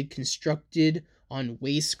he had constructed on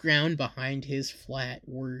waste ground behind his flat.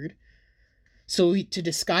 Word. So to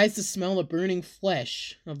disguise the smell of burning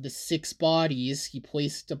flesh of the 6 bodies he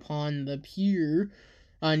placed upon the pier,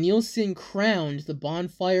 Nilsen crowned the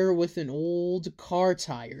bonfire with an old car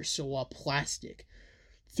tire, so plastic.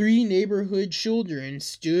 3 neighborhood children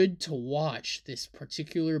stood to watch this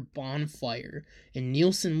particular bonfire, and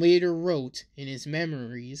Nilsen later wrote in his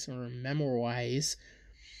memoirs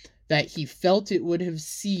that he felt it would have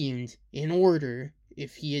seemed in order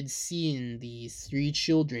if he had seen these 3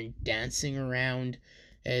 children dancing around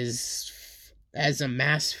as a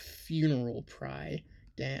mass funeral pyre.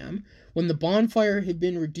 Damn. When the bonfire had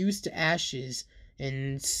been reduced to ashes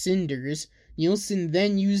and cinders, Nilsen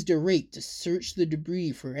then used a rake to search the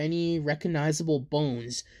debris for any recognizable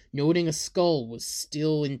bones. Noting a skull was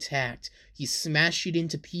still intact, he smashed it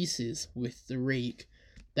into pieces with the rake.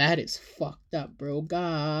 That is fucked up, bro.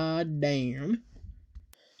 God damn.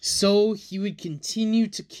 So he would continue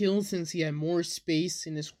to kill since he had more space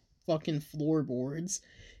in his fucking floorboards.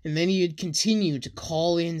 And then he would continue to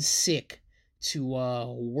call in sick to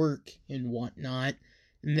work and whatnot.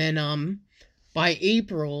 And then by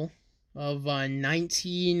April of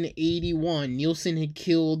 1981, Nilsen had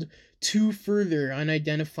killed 2 further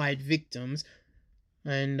unidentified victims.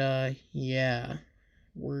 And yeah,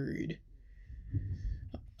 word.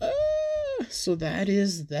 So that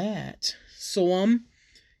is that. So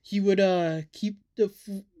he would keep the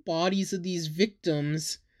bodies of these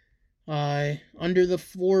victims under the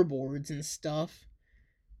floorboards and stuff.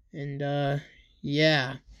 And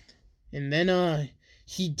yeah. And then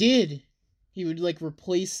he would like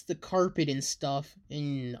replace the carpet and stuff,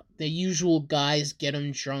 and the usual guys get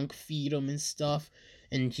him drunk, feed him and stuff,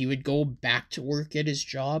 and he would go back to work at his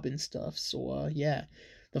job and stuff. So yeah.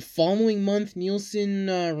 The following month, Nilsen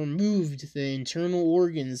removed the internal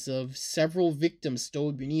organs of several victims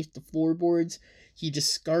stowed beneath the floorboards. He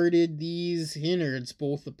discarded these innards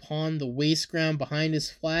both upon the waste ground behind his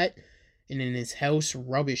flat and in his house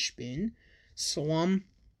rubbish bin. So,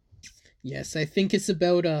 yes, I think it's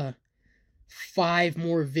about 5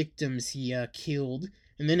 more victims he killed.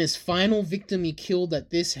 And then his final victim he killed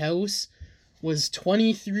at this house was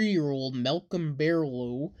 23-year-old Malcolm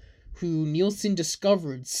Barlow, who Nilsen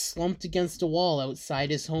discovered slumped against a wall outside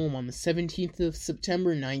his home on the 17th of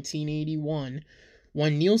September 1981.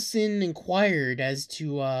 When Nilsen inquired as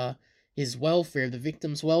to his welfare, the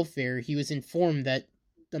victim's welfare, he was informed that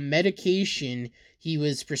the medication he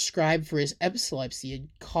was prescribed for his epilepsy had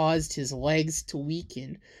caused his legs to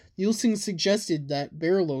weaken. Nilsen suggested that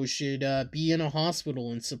Barlow should be in a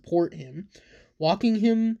hospital and support him, walking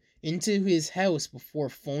him into his house before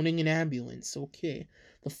phoning an ambulance. Okay.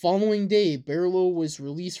 The following day, Barlow was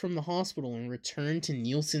released from the hospital and returned to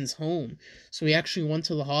Nilsen's home. So he actually went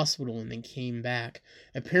to the hospital and then came back.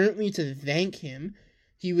 Apparently to thank him,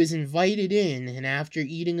 he was invited in, and after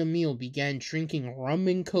eating a meal began drinking rum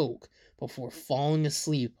and coke before falling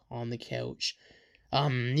asleep on the couch.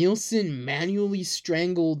 Nilsen manually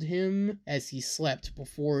strangled him as he slept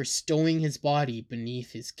before stowing his body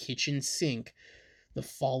beneath his kitchen sink the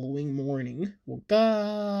following morning. Well,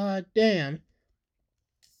 goddamn.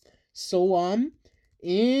 So,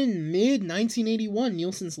 in mid-1981,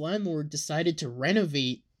 Nilsen's landlord decided to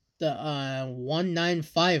renovate the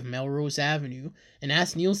 195 Melrose Avenue and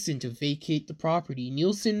asked Nilsen to vacate the property.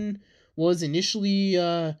 Nilsen was initially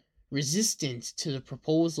resistant to the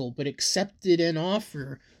proposal, but accepted an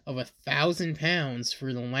offer of £1,000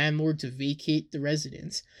 for the landlord to vacate the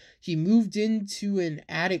residence. He moved into an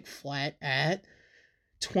attic flat at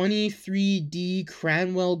 23D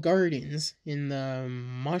Cranwell Gardens in the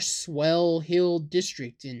Muswell Hill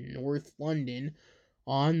district in North London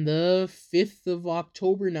on the 5th of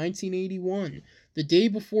October 1981. The day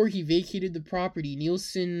before he vacated the property,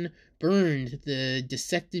 Nilsen burned the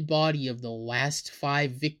dissected body of the last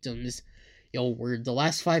 5 victims. The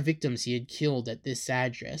last 5 victims he had killed at this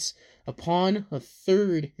address. Upon a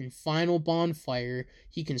third and final bonfire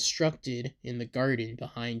he constructed in the garden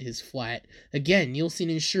behind his flat. Again, Nilsen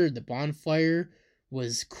ensured the bonfire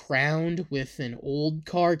was crowned with an old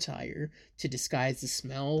car tire to disguise the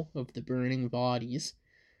smell of the burning bodies.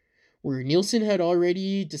 Where Nilsen had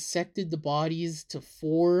already dissected the bodies to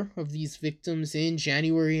 4 of these victims in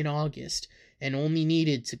January and August, and only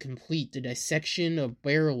needed to complete the dissection of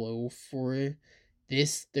Barlow for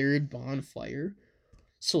this third bonfire.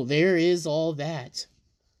 So there is all that.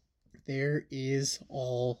 There is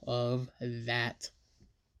all of that.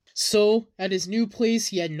 So, at his new place,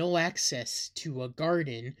 he had no access to a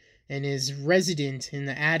garden, and his resident in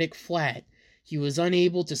the attic flat, he was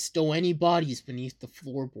unable to stow any bodies beneath the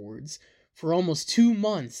floorboards. For almost 2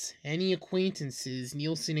 months, any acquaintances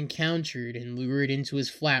Nilsen encountered and lured into his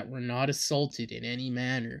flat were not assaulted in any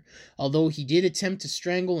manner, although he did attempt to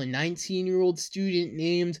strangle a 19-year-old student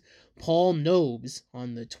named Paul Nobes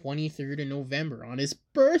on the 23rd of November, on his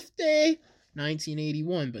birthday,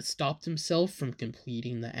 1981, but stopped himself from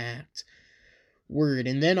completing the act. Word.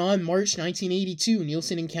 And then on March 1982,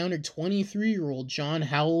 Nilsen encountered 23-year-old John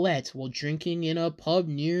Howlett while drinking in a pub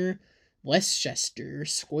near Leicester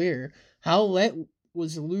Square. Howlett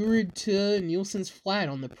was lured to Nilsen's flat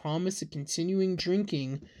on the promise of continuing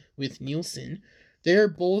drinking with Nilsen. There,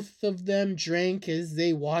 both of them drank as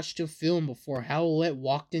they watched a film before Howlett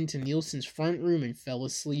walked into Nilsen's front room and fell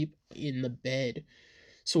asleep in the bed.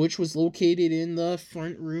 so which was located in the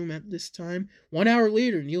front room at this time. 1 hour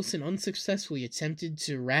later, Nilsen unsuccessfully attempted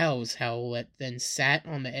to rouse Howlett, then sat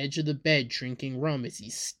on the edge of the bed drinking rum as he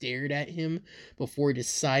stared at him before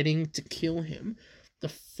deciding to kill him. The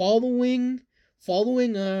following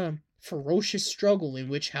a ferocious struggle in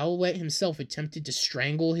which Howlett himself attempted to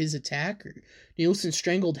strangle his attacker, Nilsen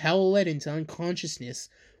strangled Howlett into unconsciousness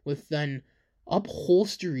with an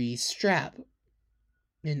upholstery strap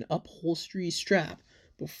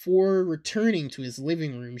before returning to his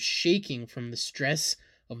living room shaking from the stress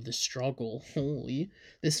of the struggle. Holy,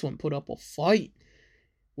 this one put up a fight,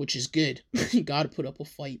 which is good. You gotta put up a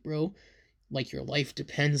fight, bro. Like your life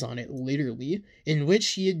depends on it, literally. In which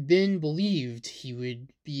he had been believed he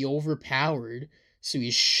would be overpowered, so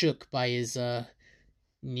he's shook by his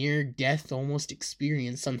near-death almost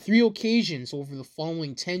experience. On 3 occasions over the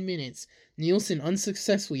following 10 minutes, Nilsen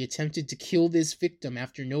unsuccessfully attempted to kill this victim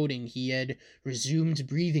after noting he had resumed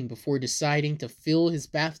breathing before deciding to fill his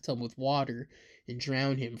bathtub with water and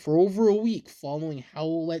drown him. For over a week following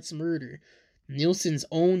Howlett's murder, Nilsen's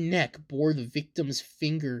own neck bore the victim's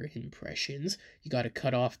finger impressions. You gotta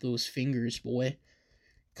cut off those fingers, boy.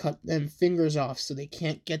 Cut them fingers off so they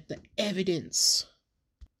can't get the evidence.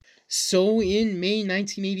 So in May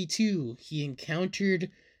 1982, he encountered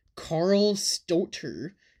Carl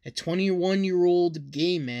Stoter, a 21-year-old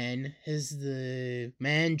gay man, as the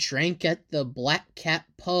man drank at the Black Cat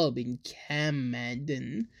pub in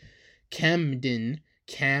Camden.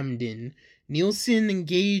 Nilsen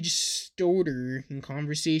engaged Stoter in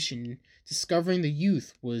conversation, discovering the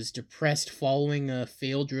youth was depressed following a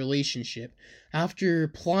failed relationship. After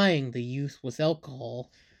plying the youth with alcohol,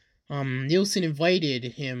 Nilsen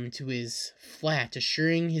invited him to his flat,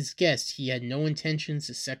 assuring his guest he had no intentions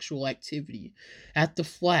of sexual activity. At the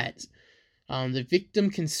flat, the victim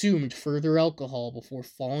consumed further alcohol before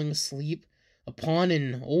falling asleep upon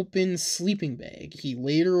an open sleeping bag. He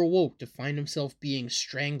later awoke to find himself being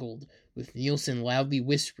strangled, with Nilsen loudly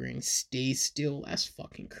whispering, "Stay still." That's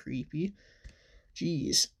fucking creepy.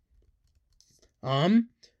 Jeez. I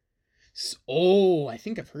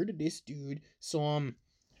think I've heard of this dude. So,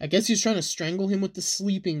 I guess he was trying to strangle him with the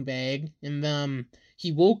sleeping bag, and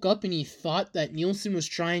he woke up and he thought that Nilsen was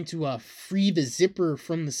trying to free the zipper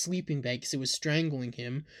from the sleeping bag because it was strangling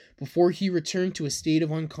him, before he returned to a state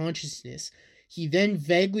of unconsciousness. He then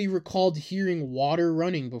vaguely recalled hearing water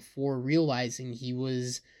running before realizing he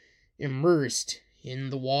was immersed in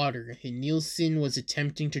the water, and Nilsen was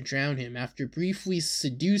attempting to drown him. After briefly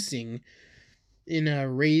seducing,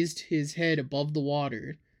 raised his head above the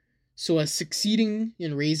water. So, succeeding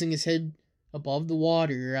in raising his head above the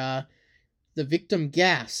water, the victim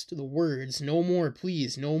gasped the words, "No more,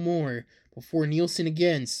 please, no more," before Nilsen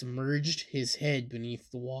again submerged his head beneath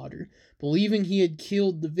the water. Believing he had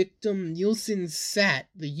killed the victim, Nilsen sat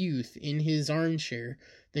the youth in his armchair,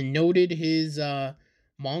 then noted his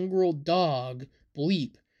mongrel dog,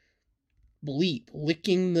 Bleep,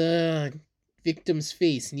 licking the victim's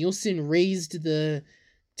face. Nilsen raised the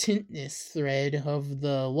tintless thread of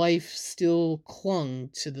the life still clung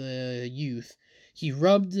to the youth. He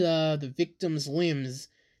rubbed the victim's limbs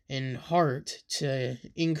and heart to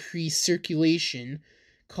increase circulation,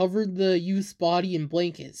 covered the youth's body in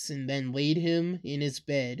blankets, and then laid him in his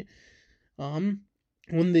bed. When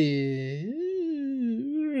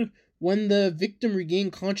the victim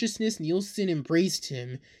regained consciousness, Nilsen embraced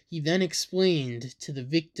him. He then explained to the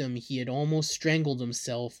victim he had almost strangled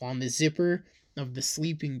himself on the zipper of the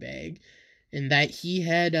sleeping bag, and that he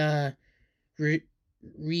had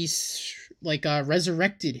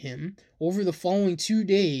resurrected him. Over the following 2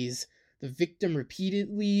 days, the victim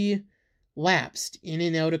repeatedly lapsed in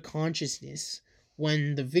and out of consciousness.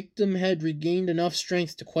 When the victim had regained enough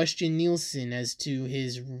strength to question Nilsen as to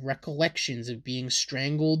his recollections of being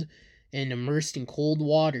strangled and immersed in cold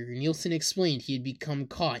water, Nilsen explained he had become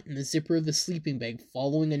caught in the zipper of the sleeping bag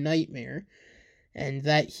following a nightmare, and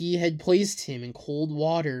that he had placed him in cold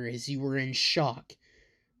water as he were in shock.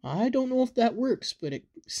 I don't know if that works, but it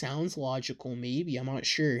sounds logical, maybe. I'm not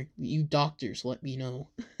sure. You doctors, let me know.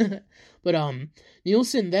 But,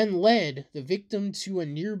 Nilsen then led the victim to a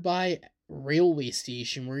nearby railway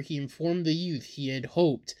station where he informed the youth he had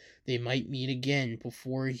hoped they might meet again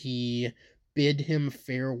before he bid him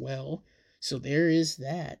farewell. So there is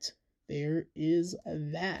that.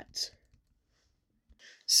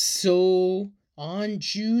 So, on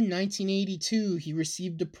June 1982, he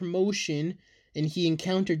received a promotion, and he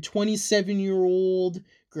encountered 27-year-old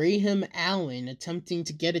Graham Allen attempting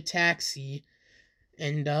to get a taxi,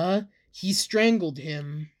 and he strangled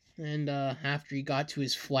him. And after he got to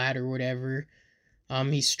his flat or whatever,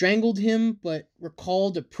 He strangled him, but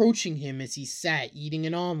recalled approaching him as he sat eating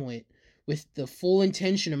an omelet, with the full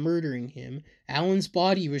intention of murdering him. Allen's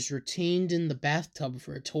body was retained in the bathtub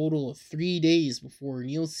for a total of 3 days before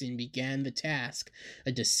Nilsen began the task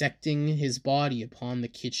of dissecting his body upon the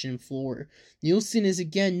kitchen floor. Nilsen is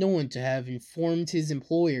again known to have informed his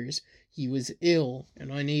employers he was ill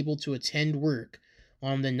and unable to attend work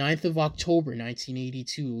on the 9th of October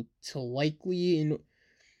 1982 likely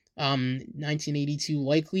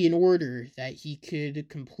in order that he could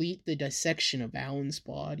complete the dissection of Allen's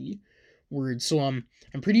body. So I'm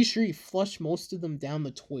pretty sure he flushed most of them down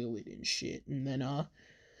the toilet and shit, and then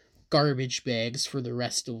garbage bags for the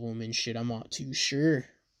rest of them and shit. I'm not too sure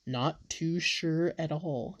at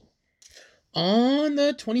all. On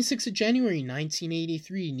the 26th of January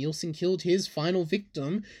 1983, Nilsen killed his final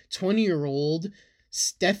victim, 20-year-old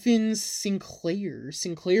Stephen Sinclair.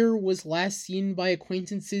 Sinclair was last seen by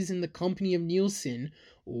acquaintances in the company of Nilsen.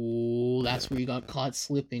 Oh, that's where he got caught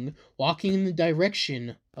slipping, walking in the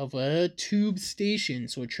direction of a tube station,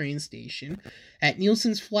 so a train station. At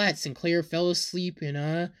Nilsen's flat, Sinclair fell asleep in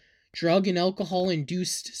a drug and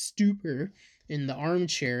alcohol-induced stupor in the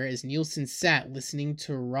armchair as Nilsen sat listening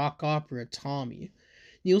to rock opera Tommy.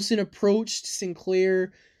 Nilsen approached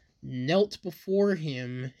Sinclair, knelt before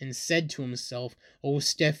him, and said to himself, "Oh,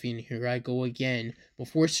 Stephen, here I go again,"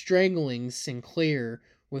 before strangling Sinclair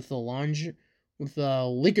with a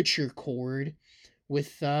ligature cord,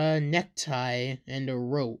 with a necktie and a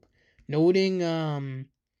rope, noting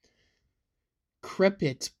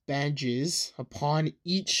crepit badges upon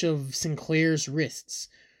each of Sinclair's wrists.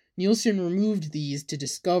 Nilsen removed these to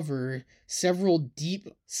discover several deep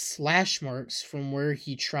slash marks from where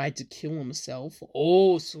he tried to kill himself.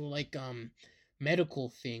 Oh, so like medical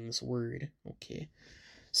things, word. Okay.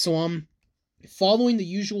 So following the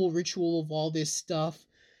usual ritual of all this stuff,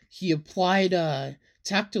 he applied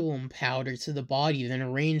tactulum powder to the body, then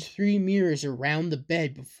arranged 3 mirrors around the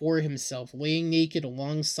bed before himself, laying naked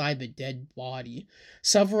alongside the dead body.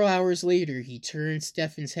 Several hours later, he turned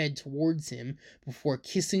Stephen's head towards him before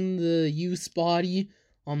kissing the youth's body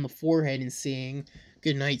on the forehead and saying,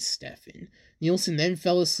 "Good night, Stephen." Nilsen then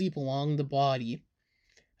fell asleep along the body.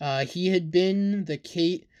 This had been the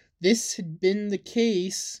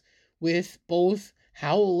case with both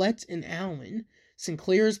Howlett and Allen.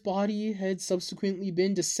 Sinclair's body had subsequently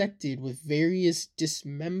been dissected with various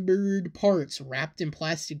dismembered parts wrapped in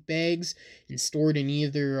plastic bags and stored in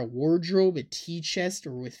either a wardrobe, a tea chest,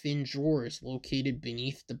 or within drawers located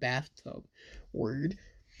beneath the bathtub. Word.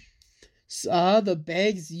 The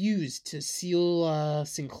bags used to seal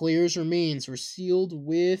Sinclair's remains were sealed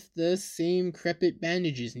with the same crepit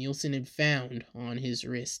bandages Nilsen had found on his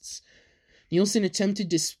wrists. Nilsen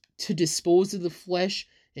attempted to dispose of the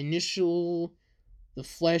initial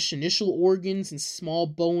organs and small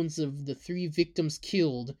bones of the 3 victims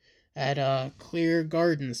killed at Clare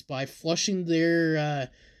Gardens by flushing their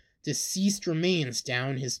deceased remains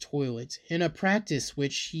down his toilet, in a practice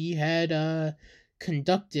which he had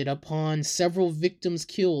conducted upon several victims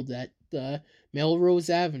killed at the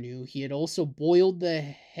Melrose Avenue. He had also boiled the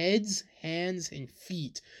heads, hands, and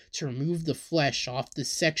feet to remove the flesh off the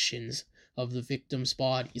sections of the victims'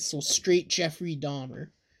 bodies. So straight Jeffrey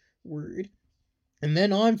Dahmer. Word. And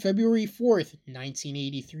then on February 4th,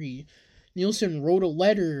 1983, Nilsen wrote a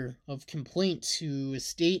letter of complaint to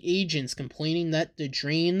estate agents complaining that the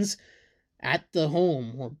drains at the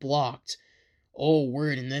home were blocked. Oh,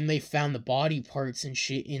 word. And then they found the body parts and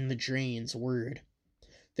shit in the drains. Word.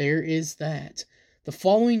 There is that. The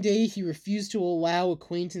following day, he refused to allow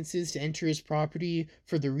acquaintances to enter his property,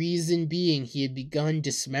 for the reason being he had begun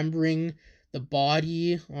dismembering the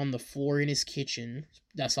body on the floor in his kitchen.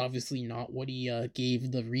 That's obviously not what he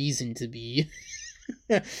gave the reason to be.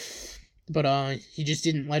 But he just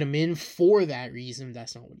didn't let him in for that reason.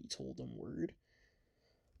 That's not what he told him, word.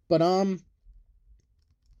 But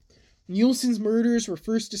Nilsen's murders were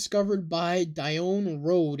first discovered by Dione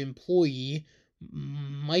Road employee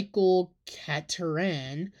Michael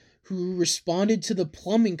Cateran, who responded to the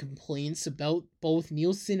plumbing complaints about both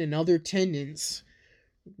Nilsen and other tenants.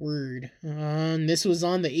 Word. This was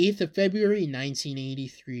on the 8th of February,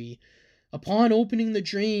 1983. Upon opening the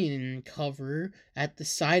drain cover at the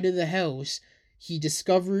side of the house, he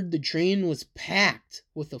discovered the drain was packed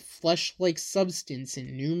with a flesh-like substance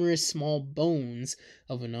and numerous small bones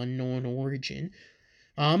of an unknown origin.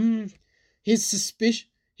 He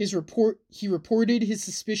reported his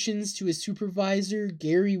suspicions to his supervisor,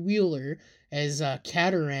 Gary Wheeler, as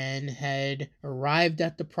Cateran had arrived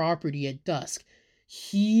at the property at dusk.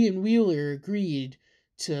 He and Wheeler agreed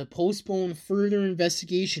to postpone further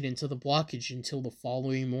investigation into the blockage until the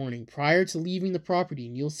following morning. Prior to leaving the property,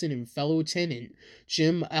 Nilsen and fellow tenant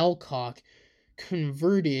Jim Alcock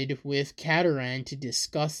converted with Cateran to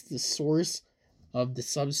discuss the source of the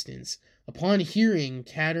substance. Upon hearing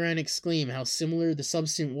Cateran exclaim how similar the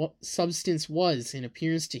substance was in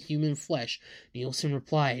appearance to human flesh, Nilsen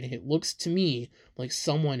replied, "It looks to me like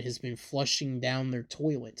someone has been flushing down their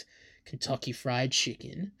toilet. Kentucky Fried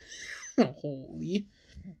Chicken." Holy.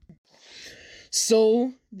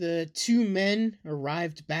 So the two men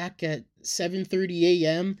arrived back at 7:30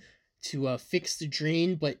 a.m. to fix the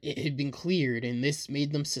drain, but it had been cleared, and this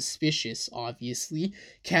made them suspicious, obviously.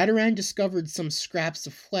 Cateran discovered some scraps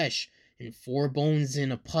of flesh and 4 bones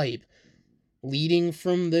in a pipe leading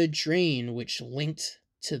from the drain, which linked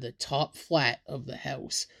to the top flat of the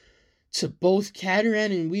house. To both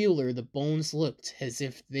Cateran and Wheeler, the bones looked as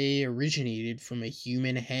if they originated from a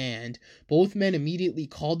human hand. Both men immediately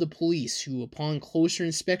called the police, who, upon closer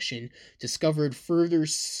inspection, discovered further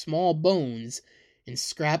small bones and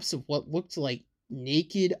scraps of what looked like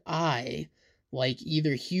naked eye, like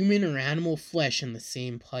either human or animal flesh in the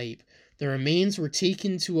same pipe. The remains were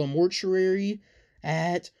taken to a mortuary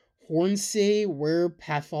at Hornsey, where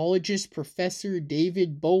pathologist Professor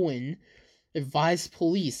David Bowen advised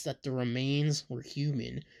police that the remains were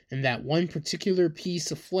human, and that one particular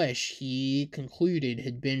piece of flesh he concluded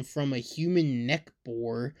had been from a human neck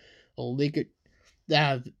bore one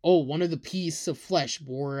of the pieces of flesh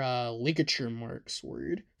bore ligature marks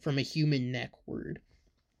from a human neck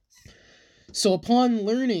So upon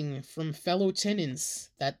learning from fellow tenants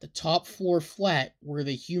that the top floor flat where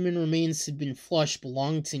the human remains had been flushed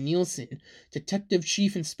belonged to Nilsen, Detective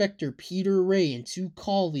Chief Inspector Peter Ray and 2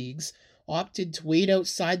 colleagues opted to wait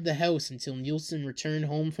outside the house until Nilsen returned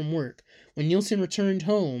home from work. When Nilsen returned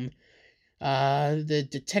home, the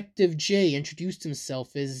Detective J introduced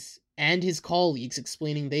himself and his colleagues,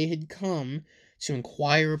 explaining they had come to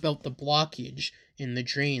inquire about the blockage in the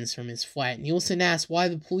drains from his flat. Nilsen asked why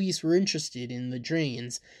the police were interested in the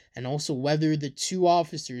drains, and also whether the 2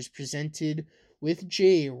 officers presented with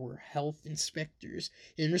Jay were health inspectors.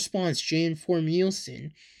 In response, Jay informed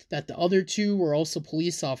Nilsen that the other 2 were also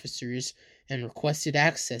police officers and requested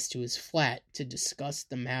access to his flat to discuss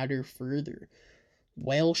the matter further.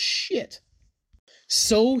 Well, shit.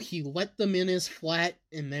 So he let them in his flat,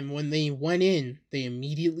 and then when they went in, they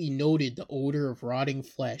immediately noted the odor of rotting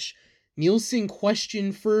flesh. Nilsen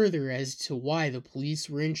questioned further as to why the police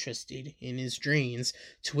were interested in his drains,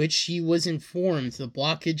 to which he was informed the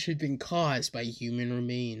blockage had been caused by human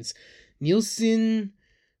remains. Nilsen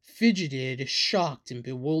fidgeted, shocked and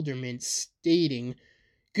bewilderment, stating,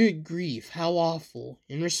 "Good grief, how awful."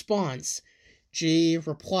 In response, Jay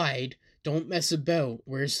replied, "Don't mess about,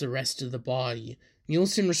 where's the rest of the body?"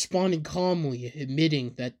 Nilsen responded calmly,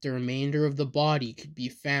 admitting that the remainder of the body could be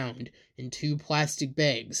found in 2 plastic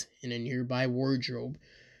bags in a nearby wardrobe,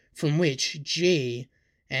 from which Jay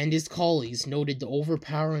and his colleagues noted the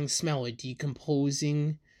overpowering smell of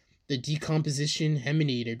decomposition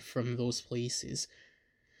emanated from those places.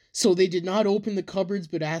 So they did not open the cupboards,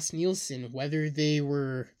 but asked Nilsen whether there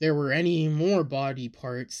were any more body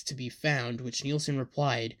parts to be found, which Nilsen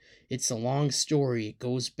replied, "It's a long story, it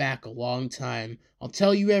goes back a long time. I'll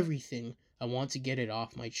tell you everything. I want to get it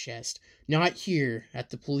off my chest. Not here, at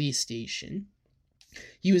the police station."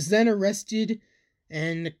 He was then arrested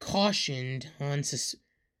and cautioned on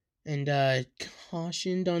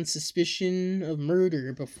suspicion of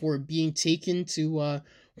murder before being taken to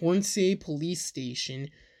Hornsey police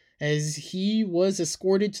station. As he was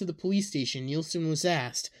escorted to the police station, Nilsen was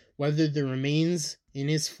asked whether the remains in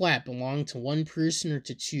his flat belonged to one person or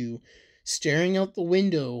to 2. Staring out the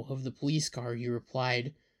window of the police car, he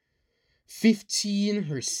replied,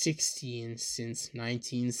 15 or 16 since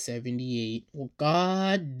 1978. Well,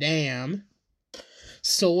 goddamn.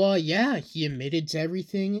 So, he admitted to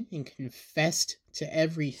everything and confessed to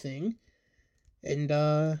everything. And,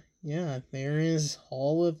 there is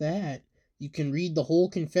all of that. You can read the whole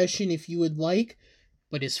confession if you would like,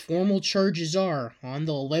 but his formal charges are, on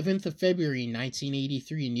the 11th of February,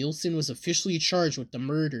 1983, Nilsen was officially charged with the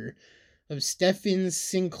murder of Stephen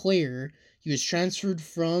Sinclair. He was transferred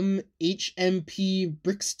from HMP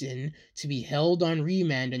Brixton to be held on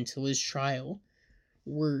remand until his trial.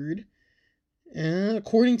 Word.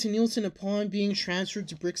 According to Nilsen, upon being transferred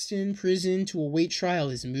to Brixton Prison to await trial,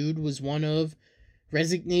 his mood was one of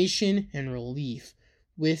resignation and relief,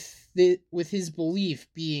 with his belief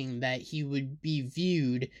being that he would be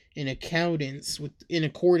viewed in accordance with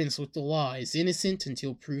the law as innocent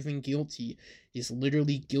until proven guilty. He's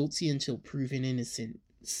literally guilty until proven innocent,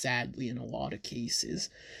 sadly, in a lot of cases.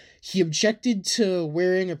 He objected to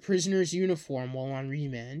wearing a prisoner's uniform while on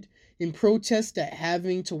remand. In protest at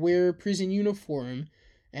having to wear a prison uniform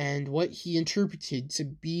and what he interpreted to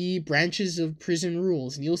be branches of prison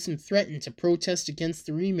rules, Nilsen threatened to protest against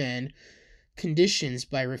the remand conditions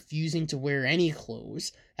by refusing to wear any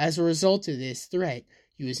clothes. As a result of this threat,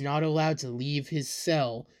 he was not allowed to leave his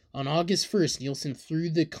cell. On August 1st, Nilsen threw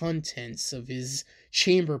the contents of his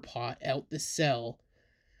chamber pot out the cell,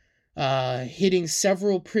 hitting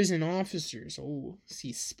several prison officers. Oh,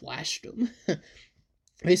 he splashed them.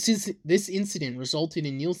 This incident resulted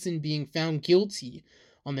in Nilsen being found guilty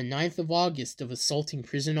on the 9th of August of assaulting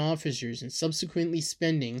prison officers and subsequently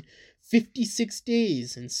spending 56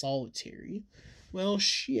 days in solitary. Well,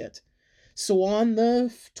 shit. So on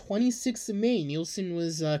the 26th of May, Nilsen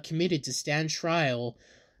was committed to stand trial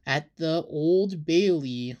at the Old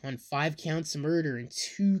Bailey on 5 counts of murder and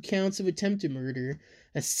 2 counts of attempted murder.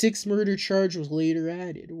 A 6th murder charge was later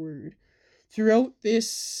added. Word. Throughout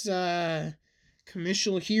this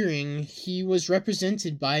commissional hearing, he was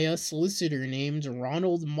represented by a solicitor named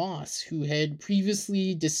Ronald Moss, who he had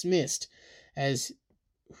previously dismissed as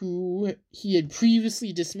his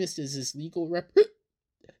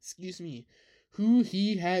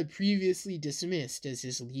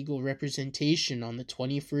legal representation on the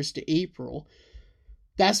 21st of April.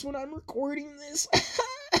 That's when I'm recording this.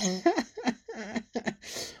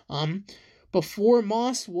 Before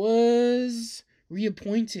Moss was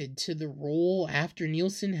reappointed to the role after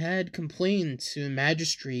Nilsen had complained to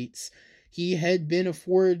magistrates he had been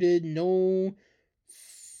afforded no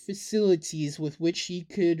facilities with which he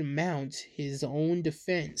could mount his own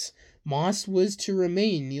defense. Moss was to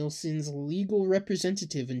remain Nilsen's legal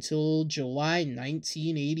representative until July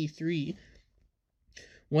 1983,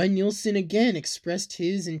 when Nilsen again expressed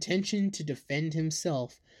his intention to defend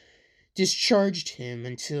himself. Discharged him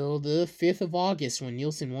until the 5th of August, when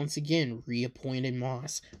Nilsen once again reappointed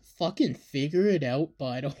Moss. Fucking figure it out,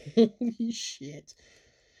 bud. Holy shit.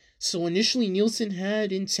 So initially, Nilsen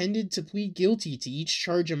had intended to plead guilty to each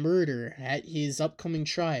charge of murder at his upcoming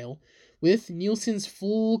trial. With Nilsen's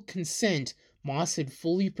full consent, Moss had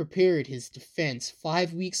fully prepared his defense.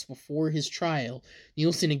 5 weeks before his trial,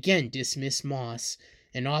 Nilsen again dismissed Moss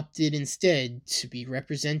and opted instead to be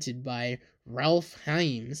represented by Ralph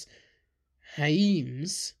Hames,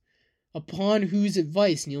 upon whose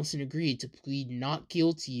advice Nilsen agreed to plead not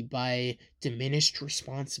guilty by diminished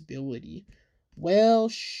responsibility. Well,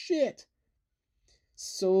 shit.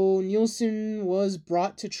 So Nilsen was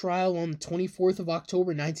brought to trial on the 24th of October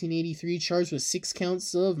 1983, charged with 6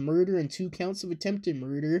 counts of murder and 2 counts of attempted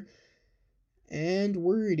murder. And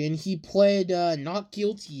he pled not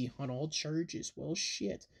guilty on all charges. Well,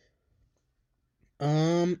 shit.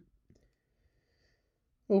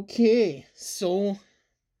 Okay, so,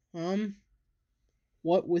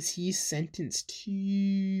 what was he sentenced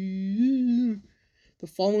to? The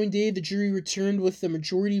following day, the jury returned with the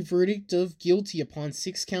majority verdict of guilty upon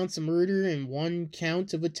 6 counts of murder and 1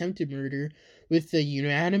 count of attempted murder, with the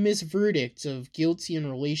unanimous verdict of guilty in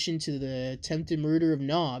relation to the attempted murder of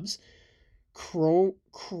Nobbs. Crome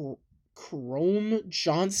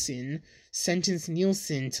Johnson sentenced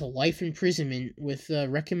Nilsen to life imprisonment with a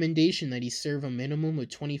recommendation that he serve a minimum of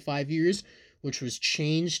 25 years, which was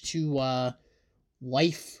changed to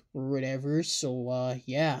life or whatever. So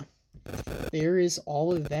yeah, there is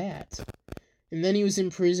all of that. And then he was in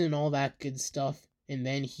prison, all that good stuff, and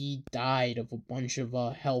then he died of a bunch of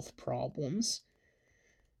health problems.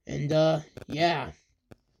 And yeah,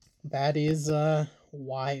 that is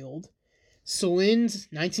wild. So in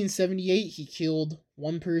 1978, he killed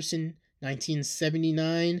 1 person.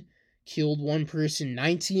 1979, killed 1 person.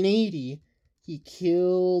 1980, he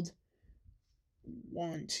killed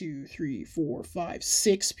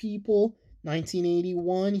 6 people.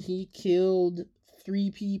 1981, he killed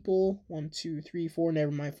 3 people. 4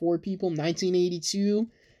 people. 1982,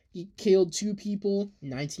 he killed 2 people.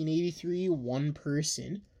 1983, 1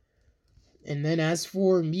 person. And then as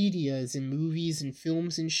for medias and movies and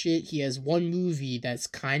films and shit, he has 1 movie that's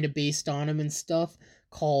kind of based on him and stuff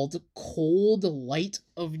called Cold Light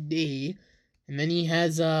of Day. And then he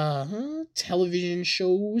has television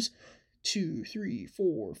shows, 2, 3,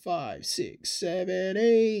 4, 5, 6, 7,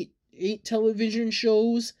 8 television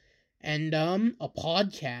shows, and a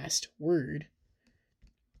podcast. Word.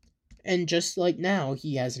 And just like now,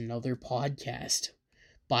 he has another podcast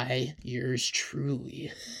by yours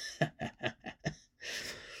truly.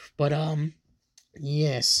 But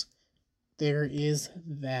yes, there is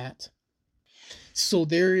that. So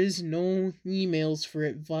there is no emails for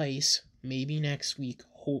advice. Maybe next week,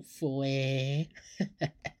 hopefully.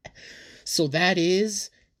 So that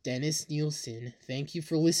is Dennis Nilsen. Thank you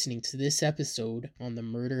for listening to this episode on the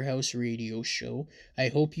Murder House Radio Show. I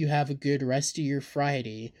hope you have a good rest of your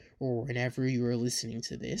Friday, or whenever you are listening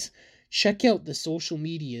to this. Check out the social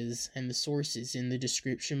medias and the sources in the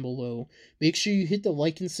description below. Make sure you hit the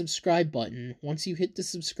like and subscribe button. Once you hit the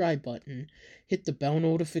subscribe button, hit the bell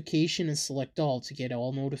notification and select all to get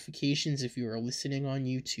all notifications if you are listening on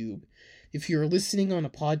YouTube. If you are listening on a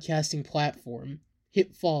podcasting platform,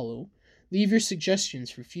 hit follow. Leave your suggestions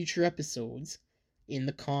for future episodes in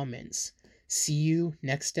the comments. See you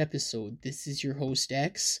next episode. This is your host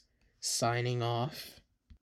X, signing off.